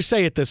why would you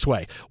say it this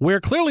way? Where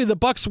clearly the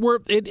Bucs were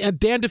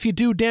damned if you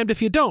do, damned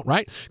if you don't,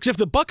 right? Because if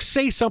the Bucs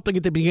say something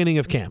at the beginning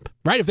of camp,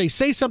 right? If they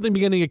say something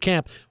beginning of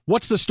camp,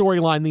 what's the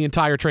storyline the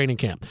entire training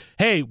camp?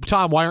 Hey,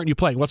 Tom, why aren't you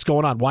playing? What's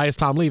going on? Why is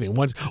Tom leaving?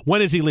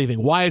 When is he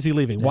leaving? Why is he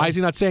leaving? Why is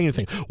he not saying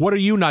anything? What are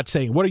you not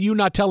saying? What are you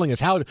not telling us?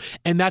 How?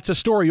 And that's a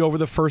story over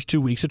the first 2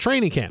 weeks of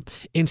training camp.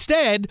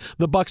 Instead,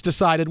 the Bucs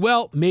decided,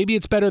 well, maybe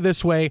it's better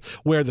this way,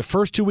 where the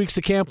first 2 weeks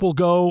of camp will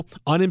go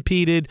unimpeded.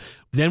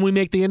 Then we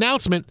make the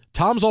announcement,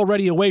 Tom's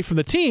already away from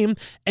the team,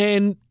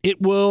 and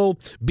it will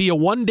be a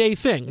one-day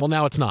thing. Well,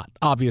 now it's not,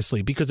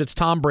 obviously, because it's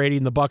Tom Brady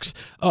and the Bucs.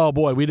 Oh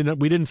boy, we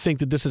didn't think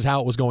that this is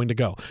how it was going to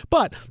go.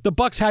 But the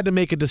Bucs had to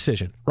make a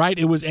decision, right?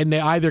 And they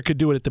either could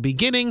do it at the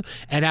beginning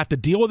and have to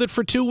deal with it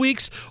for 2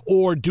 weeks,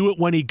 or do it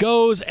when he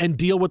goes and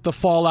deal with the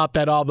fallout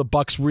that all the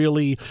Bucs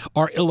really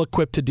are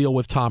ill-equipped to deal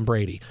with Tom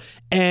Brady.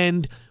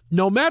 And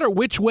no matter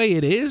which way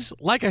it is,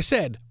 like I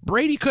said,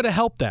 Brady could have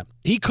helped them.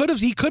 He could have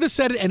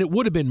said it, and it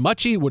would have been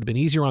much easier. It would have been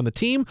easier on the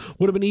team.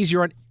 Would have been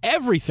easier on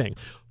everything.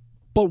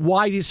 But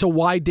why? So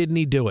why didn't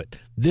he do it?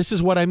 This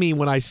is what I mean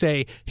when I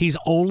say he's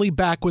only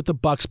back with the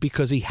Bucs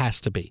because he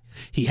has to be.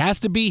 He has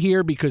to be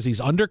here because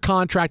he's under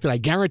contract, and I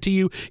guarantee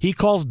you he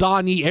calls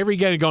Don Yee every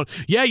game going,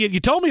 yeah, you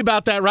told me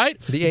about that, right?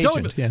 The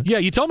agent,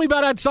 you told me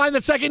about I'd sign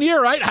that second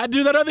year, right? I had to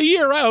do that other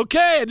year, right?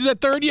 Okay, I did that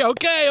third year.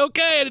 Okay,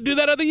 I had to do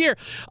that other year.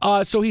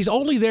 So he's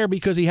only there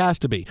because he has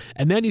to be.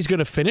 And then he's going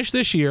to finish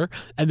this year,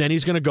 and then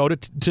he's going to go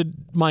to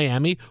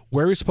Miami,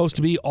 where he's supposed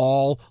to be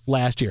all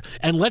last year.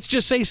 And let's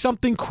just say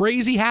something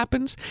crazy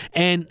happens,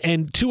 and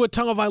Tua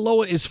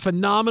Tagovailoa is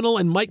phenomenal,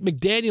 and Mike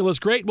McDaniel is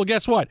great. Well,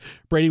 guess what?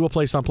 Brady will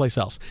play someplace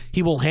else.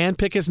 He will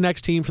handpick his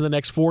next team for the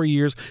next 4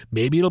 years.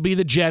 Maybe it'll be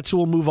the Jets who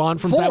will move on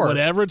from that,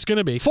 whatever it's going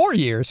to be. 4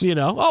 years. You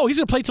know, he's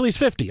going to play till he's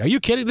 50. Are you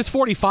kidding? This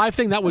 45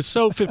 thing, that was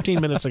so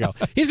 15 minutes ago.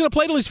 He's going to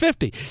play till he's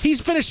 50.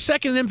 He's finished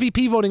second in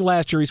MVP voting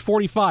last year. He's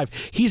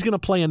 45. He's going to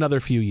play another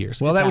few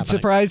years. Well, would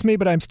surprise me,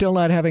 but I'm still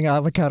not having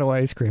avocado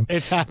ice cream.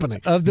 It's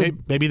happening.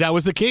 Maybe that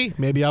was the key.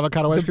 Maybe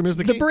avocado ice cream is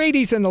the key. The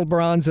Bradys and the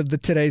LeBrons of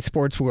today's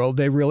sports world,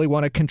 they really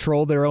want to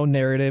control their own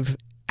narrative.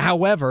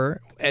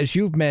 However, as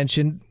you've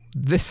mentioned,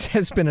 this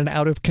has been an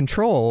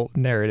out-of-control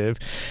narrative,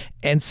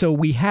 and so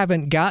we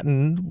haven't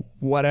gotten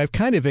what I've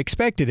kind of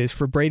expected is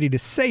for Brady to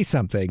say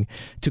something,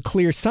 to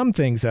clear some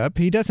things up.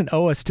 He doesn't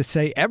owe us to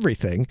say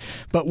everything,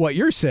 but what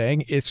you're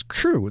saying is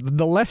true.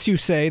 The less you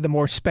say, the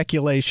more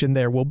speculation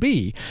there will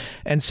be.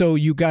 And so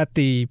you got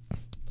the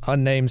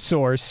unnamed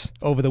source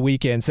over the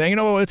weekend saying,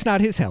 it's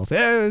not his health.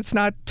 It's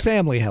not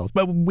family health.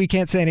 But we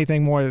can't say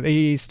anything more.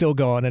 He's still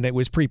gone, and it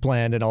was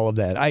pre-planned and all of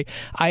that.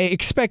 I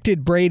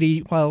expected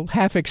Brady,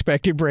 half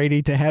expected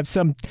Brady to have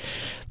some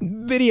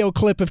video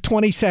clip of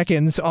 20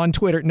 seconds on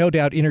Twitter, no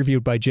doubt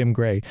interviewed by Jim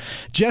Gray,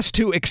 just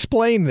to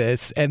explain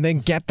this and then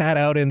get that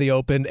out in the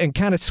open and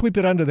kind of sweep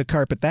it under the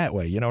carpet that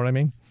way. You know what I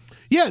mean?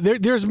 Yeah,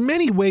 there's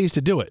many ways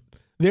to do it.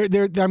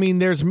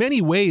 There's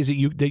many ways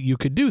that you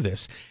could do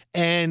this,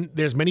 and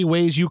there's many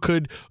ways you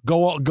could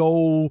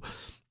go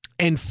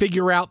and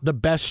figure out the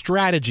best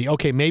strategy.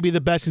 Okay, maybe the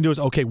best thing to do is,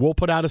 okay, we'll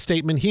put out a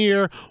statement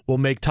here. We'll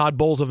make Todd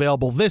Bowles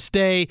available this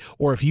day,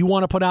 or if you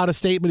want to put out a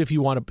statement, if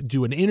you want to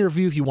do an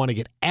interview, if you want to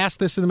get asked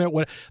this in the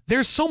minute,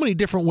 there's so many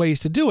different ways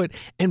to do it,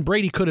 and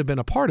Brady could have been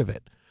a part of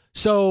it.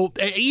 So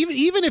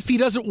even if he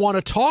doesn't want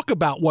to talk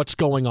about what's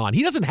going on,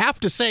 he doesn't have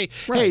to say,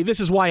 hey,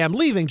 this is why I'm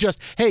leaving.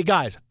 Just, hey,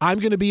 guys, I'm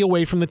going to be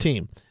away from the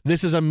team.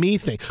 This is a me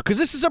thing. Because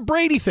this is a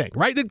Brady thing,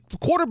 right? The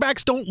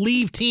quarterbacks don't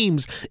leave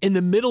teams in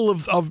the middle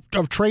of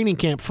training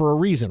camp for a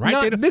reason,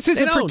 right? No, this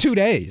isn't for 2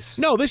 days.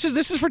 No, this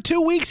is for 2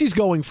 weeks he's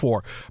going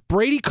for.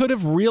 Brady could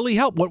have really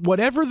helped.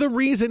 Whatever the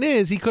reason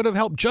is, he could have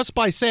helped just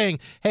by saying,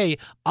 hey,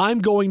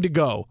 I'm going to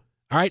go.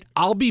 All right,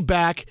 I'll be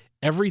back.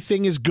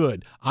 Everything is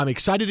good. I'm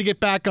excited to get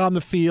back on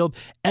the field,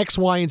 X,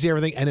 Y, and Z,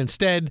 everything. And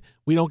instead,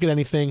 we don't get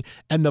anything,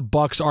 and the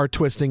Bucs are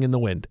twisting in the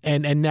wind.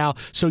 And now,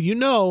 so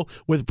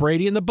with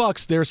Brady and the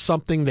Bucs, there's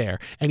something there.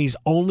 And he's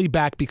only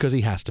back because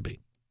he has to be.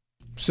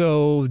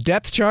 So,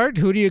 depth chart,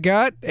 who do you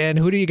got, and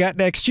who do you got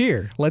next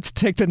year? Let's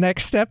take the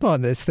next step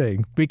on this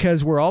thing,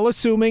 because we're all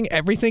assuming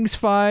everything's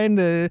fine.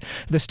 The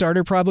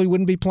starter probably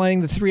wouldn't be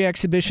playing the 3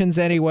 exhibitions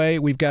anyway.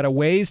 We've got a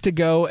ways to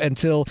go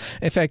until,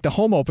 in fact, the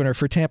home opener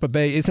for Tampa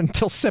Bay isn't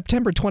until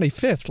September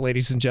 25th,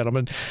 ladies and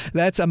gentlemen.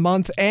 That's a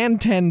month and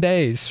 10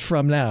 days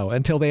from now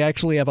until they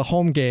actually have a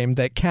home game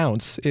that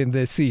counts in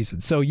this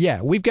season. So,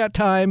 yeah, we've got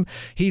time.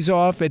 He's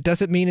off. It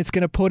doesn't mean it's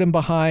going to put him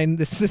behind.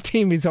 This is a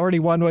team he's already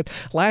won with.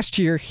 Last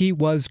year, he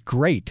was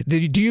great. Do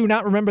you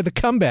not remember the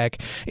comeback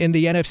in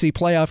the NFC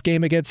playoff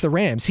game against the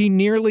Rams? He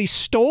nearly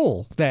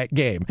stole that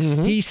game.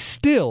 Mm-hmm. He's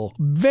still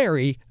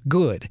very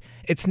good.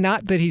 It's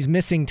not that he's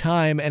missing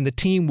time and the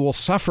team will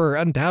suffer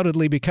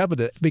undoubtedly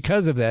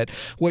because of that.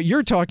 What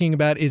you're talking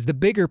about is the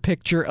bigger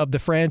picture of the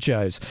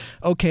franchise.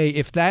 Okay,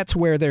 if that's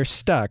where they're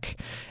stuck,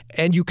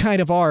 and you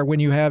kind of are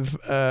when you have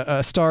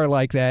a star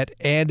like that,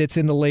 and it's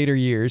in the later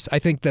years. I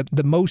think that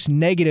the most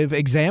negative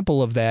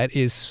example of that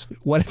is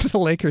what if the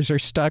Lakers are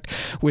stuck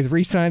with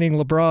re-signing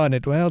LeBron,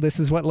 and, this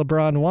is what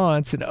LeBron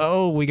wants, and,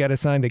 we got to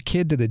sign the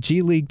kid to the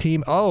G League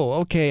team. Oh,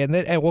 okay, and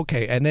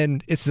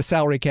then it's the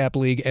salary cap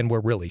league, and we're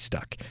really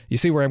stuck. You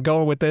see where I'm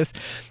going with this?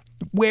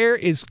 Where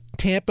is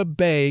Tampa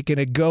Bay going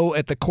to go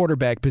at the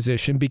quarterback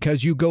position?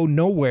 Because you go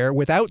nowhere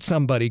without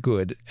somebody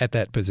good at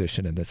that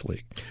position in this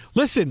league.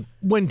 Listen,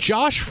 when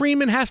Josh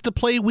Freeman has to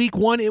play week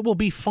 1, it will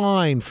be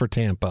fine for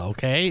Tampa,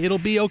 okay? It'll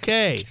be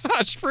okay.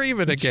 Josh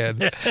Freeman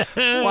again.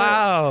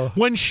 Wow.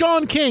 When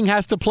Sean King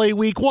has to play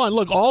week 1,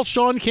 look, all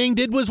Sean King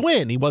did was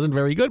win. He wasn't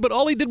very good, but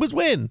all he did was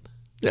win.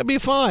 That'll be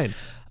fine.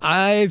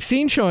 I've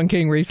seen Sean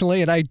King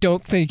recently, and I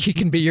don't think he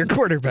can be your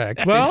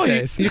quarterback. Well,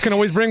 you can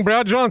always bring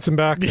Brad Johnson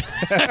back.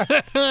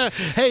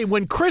 Hey,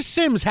 when Chris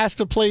Sims has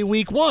to play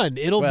week 1,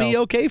 it'll be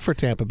okay for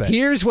Tampa Bay.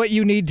 Here's what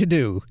you need to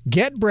do.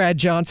 Get Brad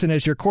Johnson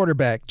as your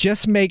quarterback.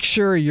 Just make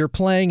sure you're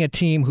playing a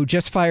team who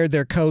just fired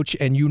their coach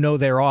and you know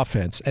their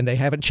offense, and they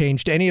haven't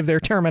changed any of their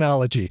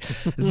terminology.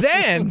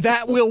 Then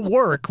that will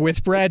work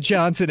with Brad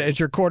Johnson as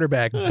your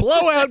quarterback.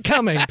 Blowout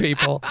coming,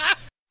 people.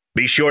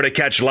 Be sure to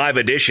catch live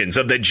editions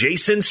of The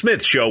Jason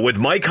Smith Show with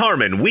Mike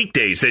Harmon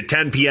weekdays at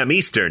 10 p.m.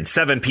 Eastern,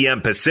 7 p.m.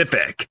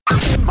 Pacific.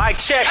 Mic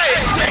check.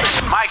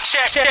 Mic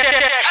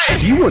check.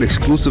 Do you want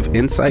exclusive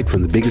insight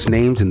from the biggest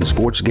names in the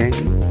sports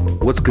game?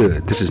 What's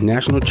good? This is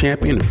national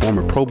champion and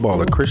former pro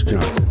baller Chris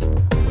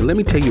Johnson. And let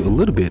me tell you a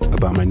little bit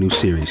about my new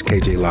series,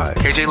 KJ Live.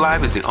 KJ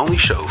Live is the only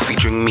show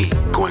featuring me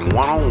going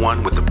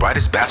one-on-one with the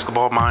brightest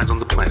basketball minds on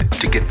the planet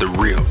to get the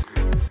real.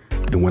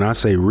 And when I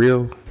say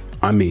real,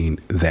 I mean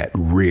that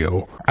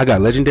real. I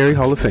got legendary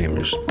Hall of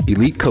Famers,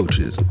 elite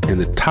coaches, and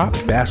the top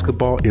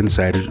basketball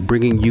insiders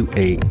bringing you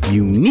a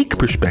unique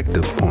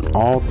perspective on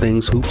all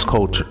things hoops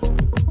culture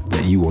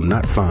that you will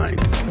not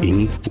find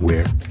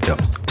anywhere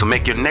else. So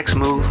make your next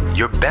move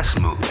your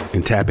best move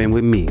and tap in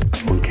with me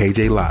on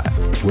KJ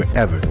Live,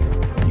 wherever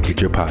you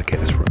get your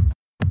podcast from.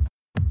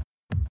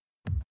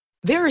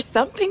 There are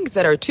some things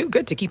that are too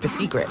good to keep a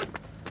secret.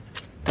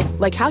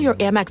 Like how your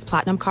Amex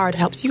Platinum card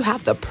helps you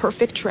have the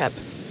perfect trip.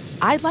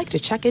 I'd like to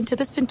check into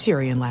the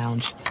Centurion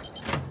Lounge.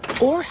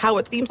 Or how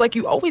it seems like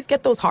you always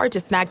get those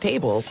hard-to-snag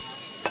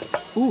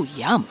tables. Ooh,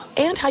 yum.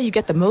 And how you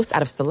get the most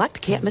out of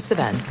select can't-miss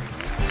events.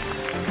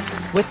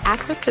 With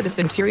access to the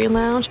Centurion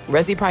Lounge,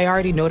 Resi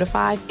Priority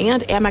Notified,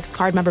 and Amex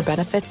card member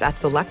benefits at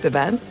select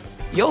events,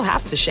 you'll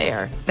have to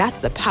share. That's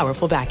the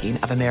powerful backing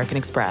of American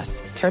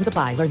Express. Terms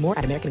apply. Learn more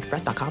at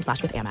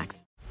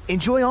americanexpress.com/withAmex.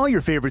 Enjoy all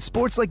your favorite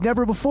sports like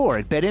never before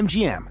at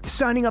BetMGM.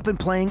 Signing up and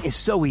playing is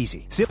so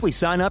easy. Simply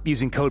sign up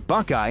using code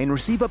Buckeye and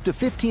receive up to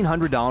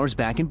 $1,500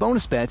 back in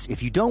bonus bets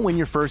if you don't win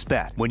your first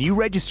bet. When you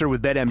register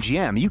with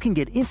BetMGM, you can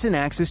get instant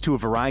access to a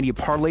variety of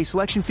parlay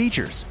selection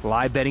features,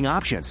 live betting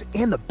options,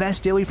 and the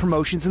best daily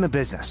promotions in the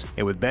business.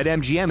 And with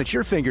BetMGM at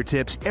your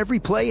fingertips, every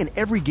play and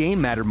every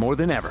game matter more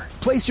than ever.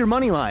 Place your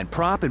moneyline,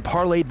 prop, and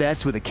parlay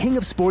bets with the king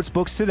of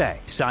sportsbooks today.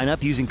 Sign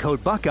up using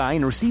code Buckeye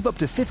and receive up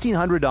to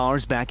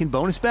 $1,500 back in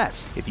bonus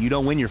bets if you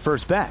don't win your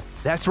first bet.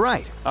 That's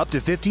right, up to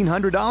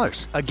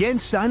 $1,500. Again,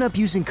 sign up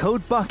using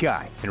code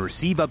Buckeye and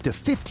receive up to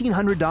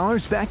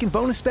 $1,500 back in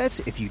bonus bets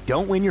if you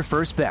don't win your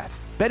first bet.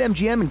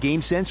 BetMGM and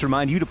GameSense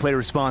remind you to play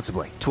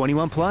responsibly.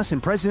 21 plus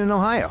and present in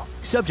Ohio.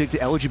 Subject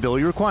to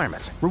eligibility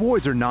requirements.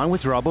 Rewards are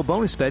non-withdrawable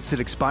bonus bets that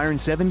expire in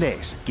 7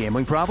 days.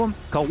 Gambling problem?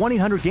 Call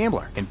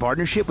 1-800-GAMBLER in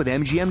partnership with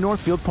MGM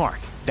Northfield Park.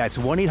 That's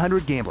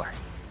 1-800-GAMBLER.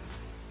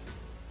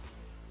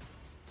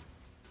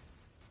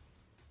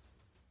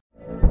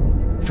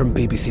 From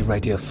BBC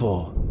Radio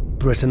 4,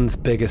 Britain's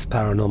biggest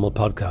paranormal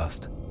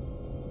podcast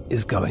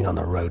is going on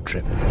a road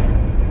trip.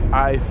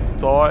 I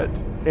thought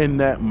in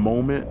that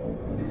moment,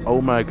 oh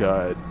my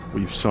God,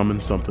 we've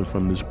summoned something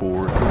from this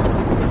board.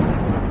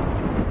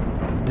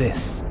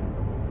 This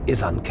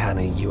is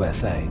Uncanny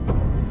USA.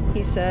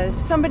 He says,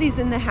 somebody's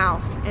in the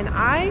house, and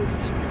I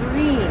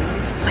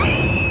screamed.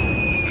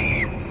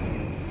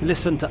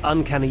 Listen to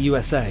Uncanny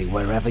USA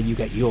wherever you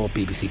get your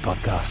BBC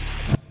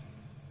podcasts,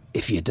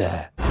 if you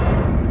dare.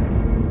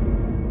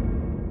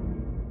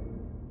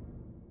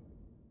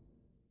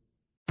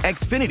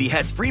 Xfinity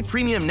has free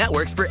premium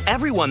networks for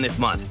everyone this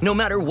month, no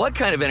matter what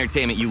kind of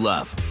entertainment you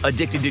love.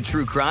 Addicted to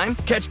true crime?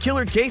 Catch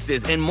killer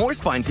cases and more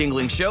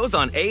spine-tingling shows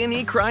on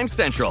A&E Crime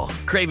Central.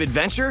 Crave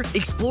adventure?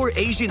 Explore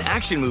Asian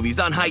action movies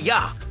on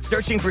Hi-Ya.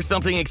 Searching for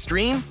something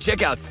extreme?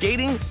 Check out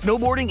skating,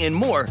 snowboarding, and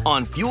more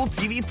on Fuel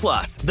TV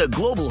Plus, the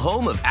global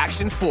home of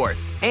action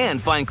sports.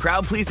 And find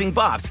crowd-pleasing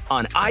bops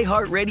on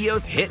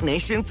iHeartRadio's Hit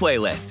Nation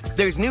playlist.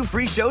 There's new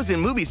free shows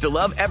and movies to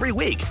love every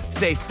week.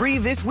 Say free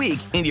this week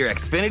in your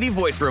Xfinity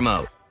voice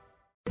remote.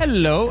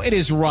 Hello, it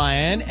is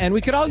Ryan, and we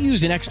could all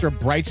use an extra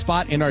bright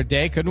spot in our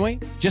day, couldn't we?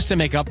 Just to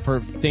make up for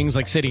things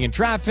like sitting in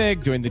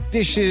traffic, doing the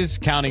dishes,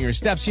 counting your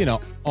steps, you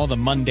know, all the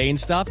mundane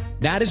stuff.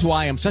 That is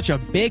why I'm such a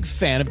big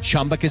fan of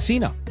Chumba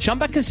Casino.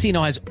 Chumba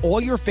Casino has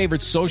all your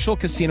favorite social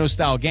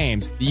casino-style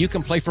games that you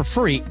can play for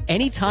free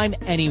anytime,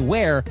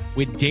 anywhere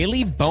with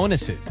daily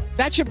bonuses.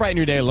 That should brighten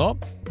your day a little.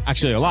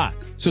 Actually, a lot.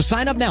 So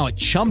sign up now at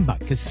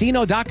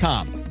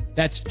ChumbaCasino.com.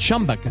 That's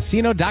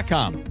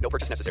ChumbaCasino.com. No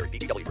purchase necessary.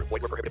 VGW Group.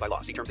 Void where prohibited by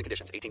law. See terms and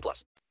conditions.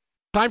 18+.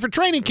 Time for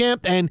training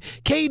camp, and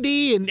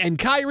KD and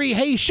Kyrie,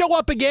 hey, show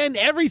up again.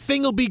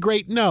 Everything will be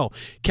great. No,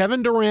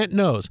 Kevin Durant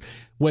knows.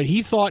 When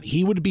he thought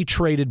he would be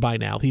traded by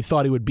now, he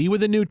thought he would be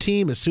with a new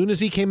team as soon as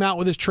he came out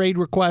with his trade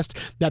request,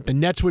 that the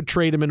Nets would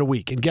trade him in a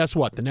week. And guess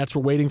what? The Nets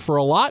were waiting for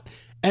a lot,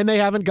 and they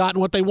haven't gotten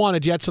what they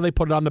wanted yet, so they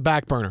put it on the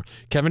back burner.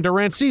 Kevin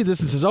Durant sees this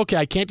and says, okay,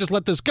 I can't just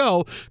let this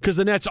go because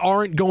the Nets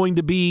aren't going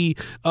to be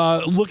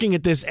looking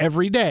at this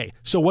every day.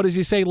 So what does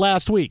he say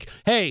last week?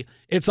 Hey,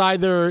 it's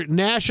either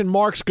Nash and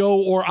Marks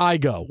go or I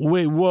go.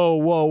 Wait,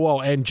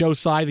 whoa. And Joe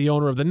Tsai, the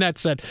owner of the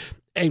Nets, said,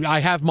 hey, I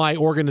have my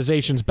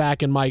organization's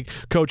back and my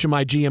coach and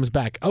my GM's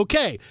back.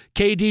 Okay,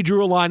 KD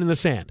drew a line in the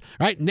sand.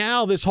 Right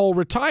now, this whole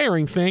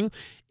retiring thing,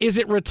 is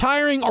it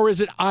retiring or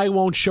is it I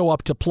won't show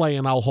up to play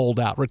and I'll hold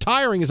out?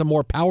 Retiring is a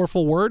more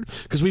powerful word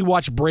because we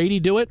watched Brady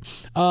do it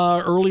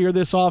earlier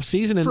this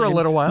offseason and, for a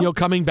little while, you know,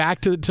 coming back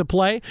to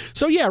play.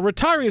 So yeah,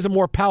 retiring is a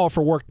more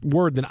powerful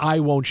word than I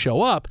won't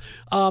show up.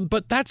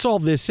 But that's all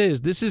this is.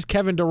 This is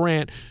Kevin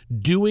Durant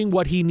doing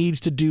what he needs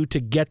to do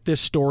to get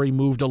this story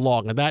moved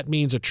along, and that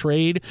means a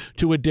trade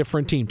to a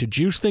different team to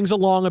juice things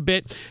along a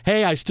bit.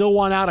 Hey, I still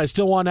want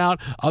out.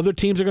 Other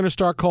teams are going to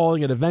start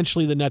calling, and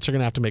eventually the Nets are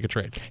going to have to make a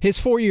trade. His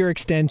 4-year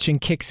extension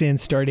kicks in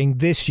starting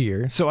this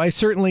year, so I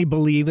certainly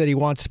believe that he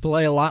wants to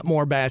play a lot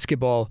more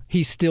basketball.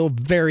 He's still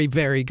very,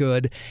 very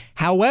good.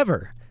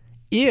 However,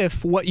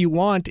 if what you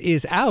want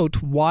is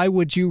out, why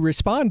would you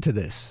respond to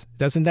this?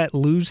 Doesn't that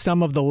lose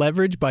some of the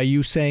leverage by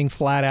you saying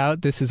flat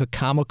out, this is a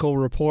comical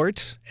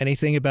report?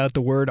 Anything about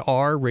the word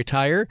R,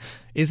 retire?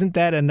 Isn't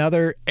that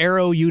another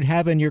arrow you'd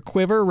have in your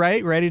quiver,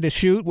 right? Ready to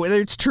shoot? Whether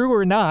it's true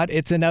or not,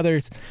 it's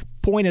another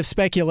point of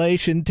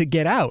speculation to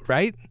get out,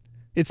 right?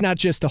 It's not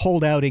just a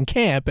holdout in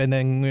camp and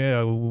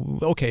then,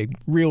 okay,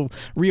 real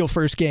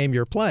first game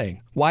you're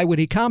playing. Why would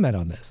he comment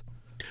on this?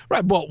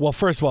 Right. Well,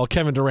 first of all,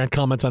 Kevin Durant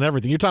comments on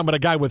everything. You're talking about a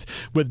guy with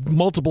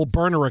multiple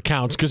burner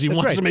accounts because he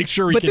wants to make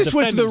sure he can defend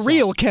himself. But this was the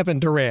real Kevin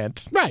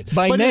Durant, right?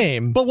 By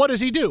name. But what does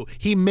he do?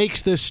 He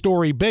makes this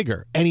story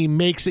bigger, and he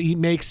makes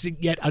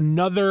yet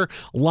another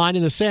line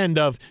in the sand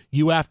of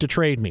you have to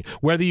trade me.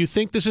 Whether you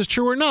think this is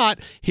true or not,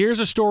 here's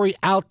a story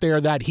out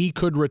there that he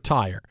could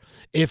retire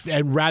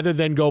and rather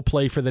than go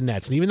play for the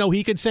Nets. And even though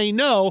he could say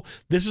no,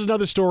 this is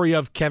another story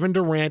of Kevin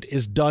Durant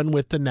is done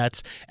with the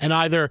Nets, and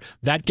either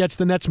that gets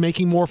the Nets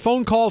making more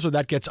phone calls or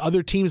that gets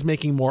other teams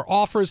making more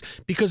offers,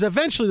 because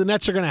eventually the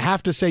Nets are going to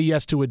have to say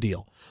yes to a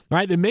deal.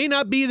 Right? It may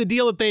not be the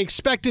deal that they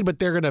expected, but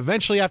they're going to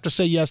eventually have to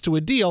say yes to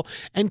a deal,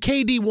 and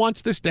KD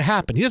wants this to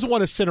happen. He doesn't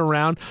want to sit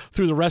around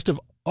through the rest of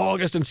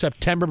August and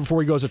September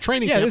before he goes to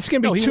training camp. Yeah, this is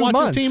going to be 2 months.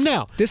 He wants his team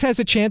now. This has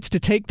a chance to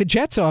take the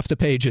Jets off the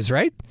pages,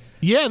 right?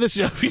 Yeah, this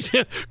is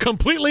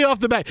completely off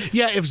the bat.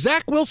 Yeah, if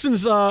Zach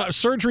Wilson's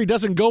surgery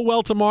doesn't go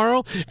well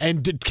tomorrow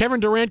and Kevin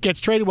Durant gets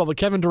traded, well, the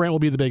Kevin Durant will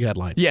be the big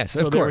headline. Yes,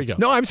 so of there course. we go.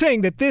 No, I'm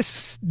saying that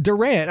this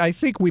Durant, I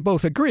think we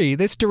both agree,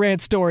 this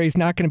Durant story is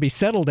not going to be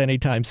settled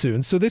anytime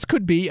soon. So this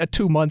could be a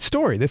 2-month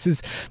story. This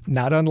is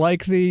not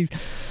unlike the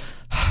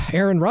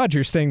Aaron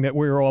Rodgers thing that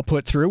we were all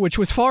put through, which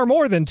was far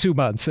more than 2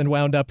 months and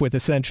wound up with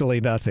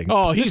essentially nothing.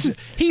 Oh, he's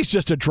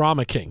just a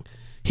drama king.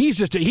 He's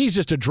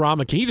just a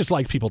drama king. He just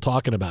likes people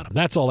talking about him.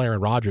 That's all Aaron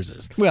Rodgers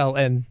is. Well,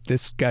 and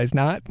this guy's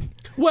not.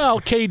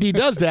 Well, KD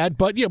does that,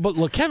 but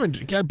look,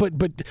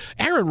 but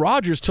Aaron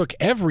Rodgers took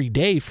every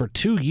day for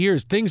 2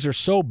 years. Things are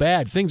so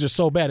bad,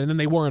 and then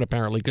they weren't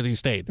apparently because he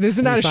stayed. This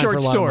is not a short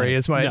story,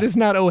 This is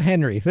not O.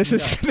 Henry. This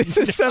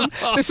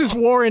is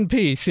War and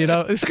Peace.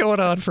 It's going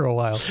on for a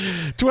while.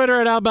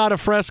 Twitter at Outbound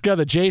Fresca,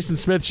 the Jason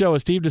Smith Show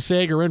with Steve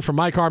DeSager in for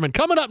Mike Harmon.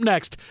 Coming up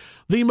next,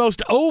 the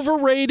most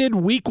overrated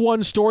Week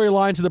 1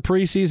 storylines of the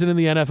preseason in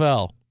the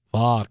NFL.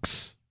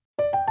 Fox.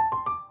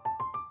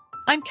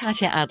 I'm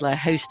Katya Adler,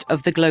 host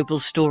of The Global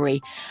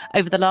Story.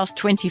 Over the last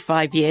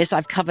 25 years,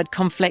 I've covered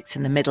conflicts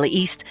in the Middle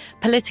East,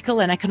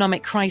 political and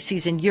economic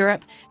crises in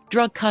Europe,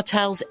 drug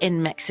cartels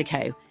in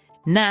Mexico.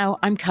 Now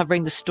I'm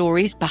covering the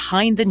stories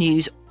behind the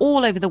news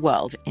all over the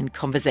world in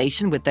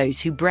conversation with those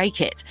who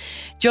break it.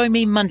 Join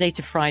me Monday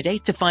to Friday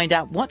to find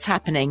out what's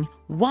happening,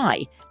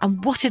 why,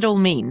 and what it all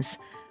means.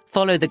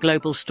 Follow The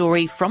Global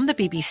Story from the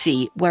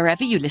BBC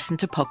wherever you listen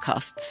to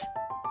podcasts.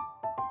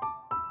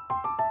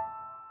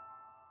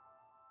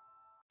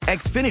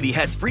 Xfinity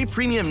has free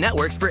premium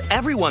networks for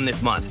everyone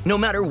this month, no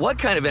matter what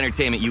kind of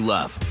entertainment you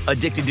love.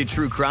 Addicted to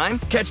true crime?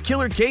 Catch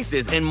killer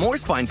cases and more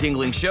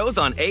spine-tingling shows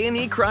on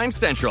A&E Crime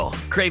Central.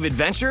 Crave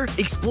adventure?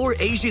 Explore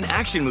Asian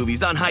action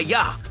movies on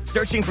Hi-Ya.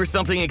 Searching for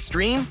something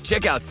extreme?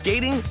 Check out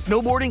skating,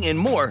 snowboarding, and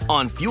more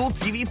on Fuel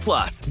TV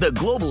Plus, the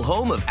global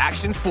home of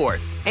action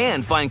sports.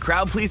 And find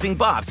crowd-pleasing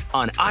bops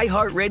on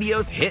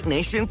iHeartRadio's Hit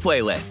Nation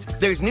playlist.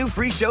 There's new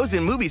free shows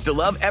and movies to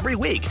love every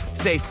week.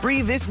 Say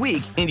free this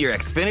week in your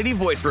Xfinity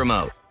voice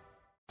remote.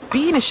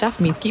 Being a chef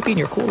means keeping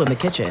your cool in the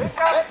kitchen.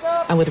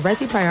 And with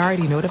Resi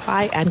Priority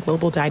Notify and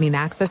Global Dining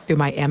Access through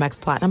my Amex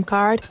Platinum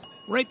card,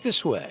 right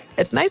this way.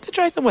 It's nice to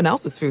try someone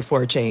else's food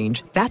for a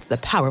change. That's the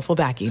powerful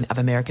backing of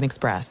American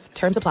Express.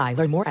 Terms apply.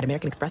 Learn more at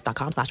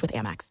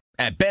americanexpress.com/withAmex.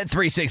 At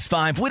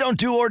Bet365, we don't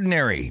do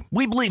ordinary.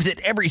 We believe that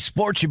every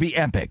sport should be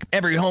epic.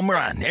 Every home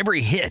run,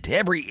 every hit,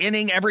 every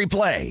inning, every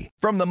play.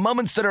 From the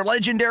moments that are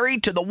legendary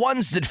to the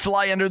ones that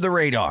fly under the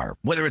radar.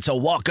 Whether it's a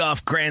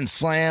walk-off grand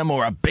slam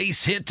or a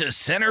base hit to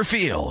center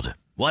field.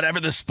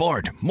 Whatever the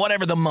sport,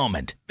 whatever the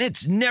moment,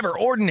 it's never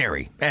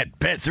ordinary at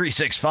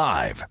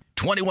Bet365.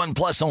 21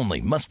 plus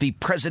only. Must be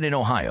present in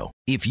Ohio.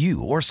 If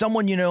you or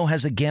someone you know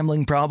has a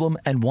gambling problem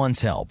and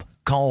wants help,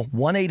 call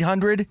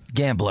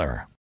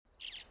 1-800-GAMBLER.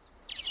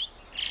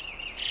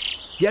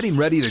 Getting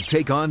ready to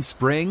take on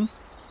spring?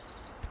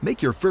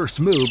 Make your first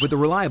move with the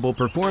reliable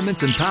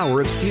performance and power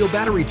of Steel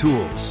battery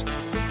tools.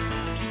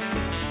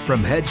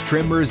 From hedge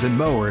trimmers and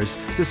mowers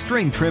to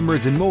string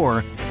trimmers and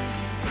more,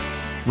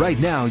 right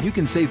now you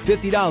can save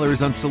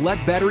 $50 on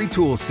select battery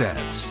tool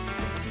sets.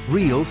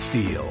 Real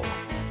Steel.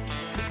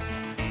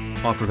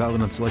 Offer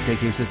valid on select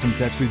AK system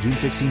sets through June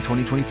 16,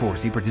 2024.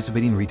 See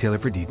participating retailer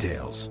for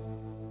details.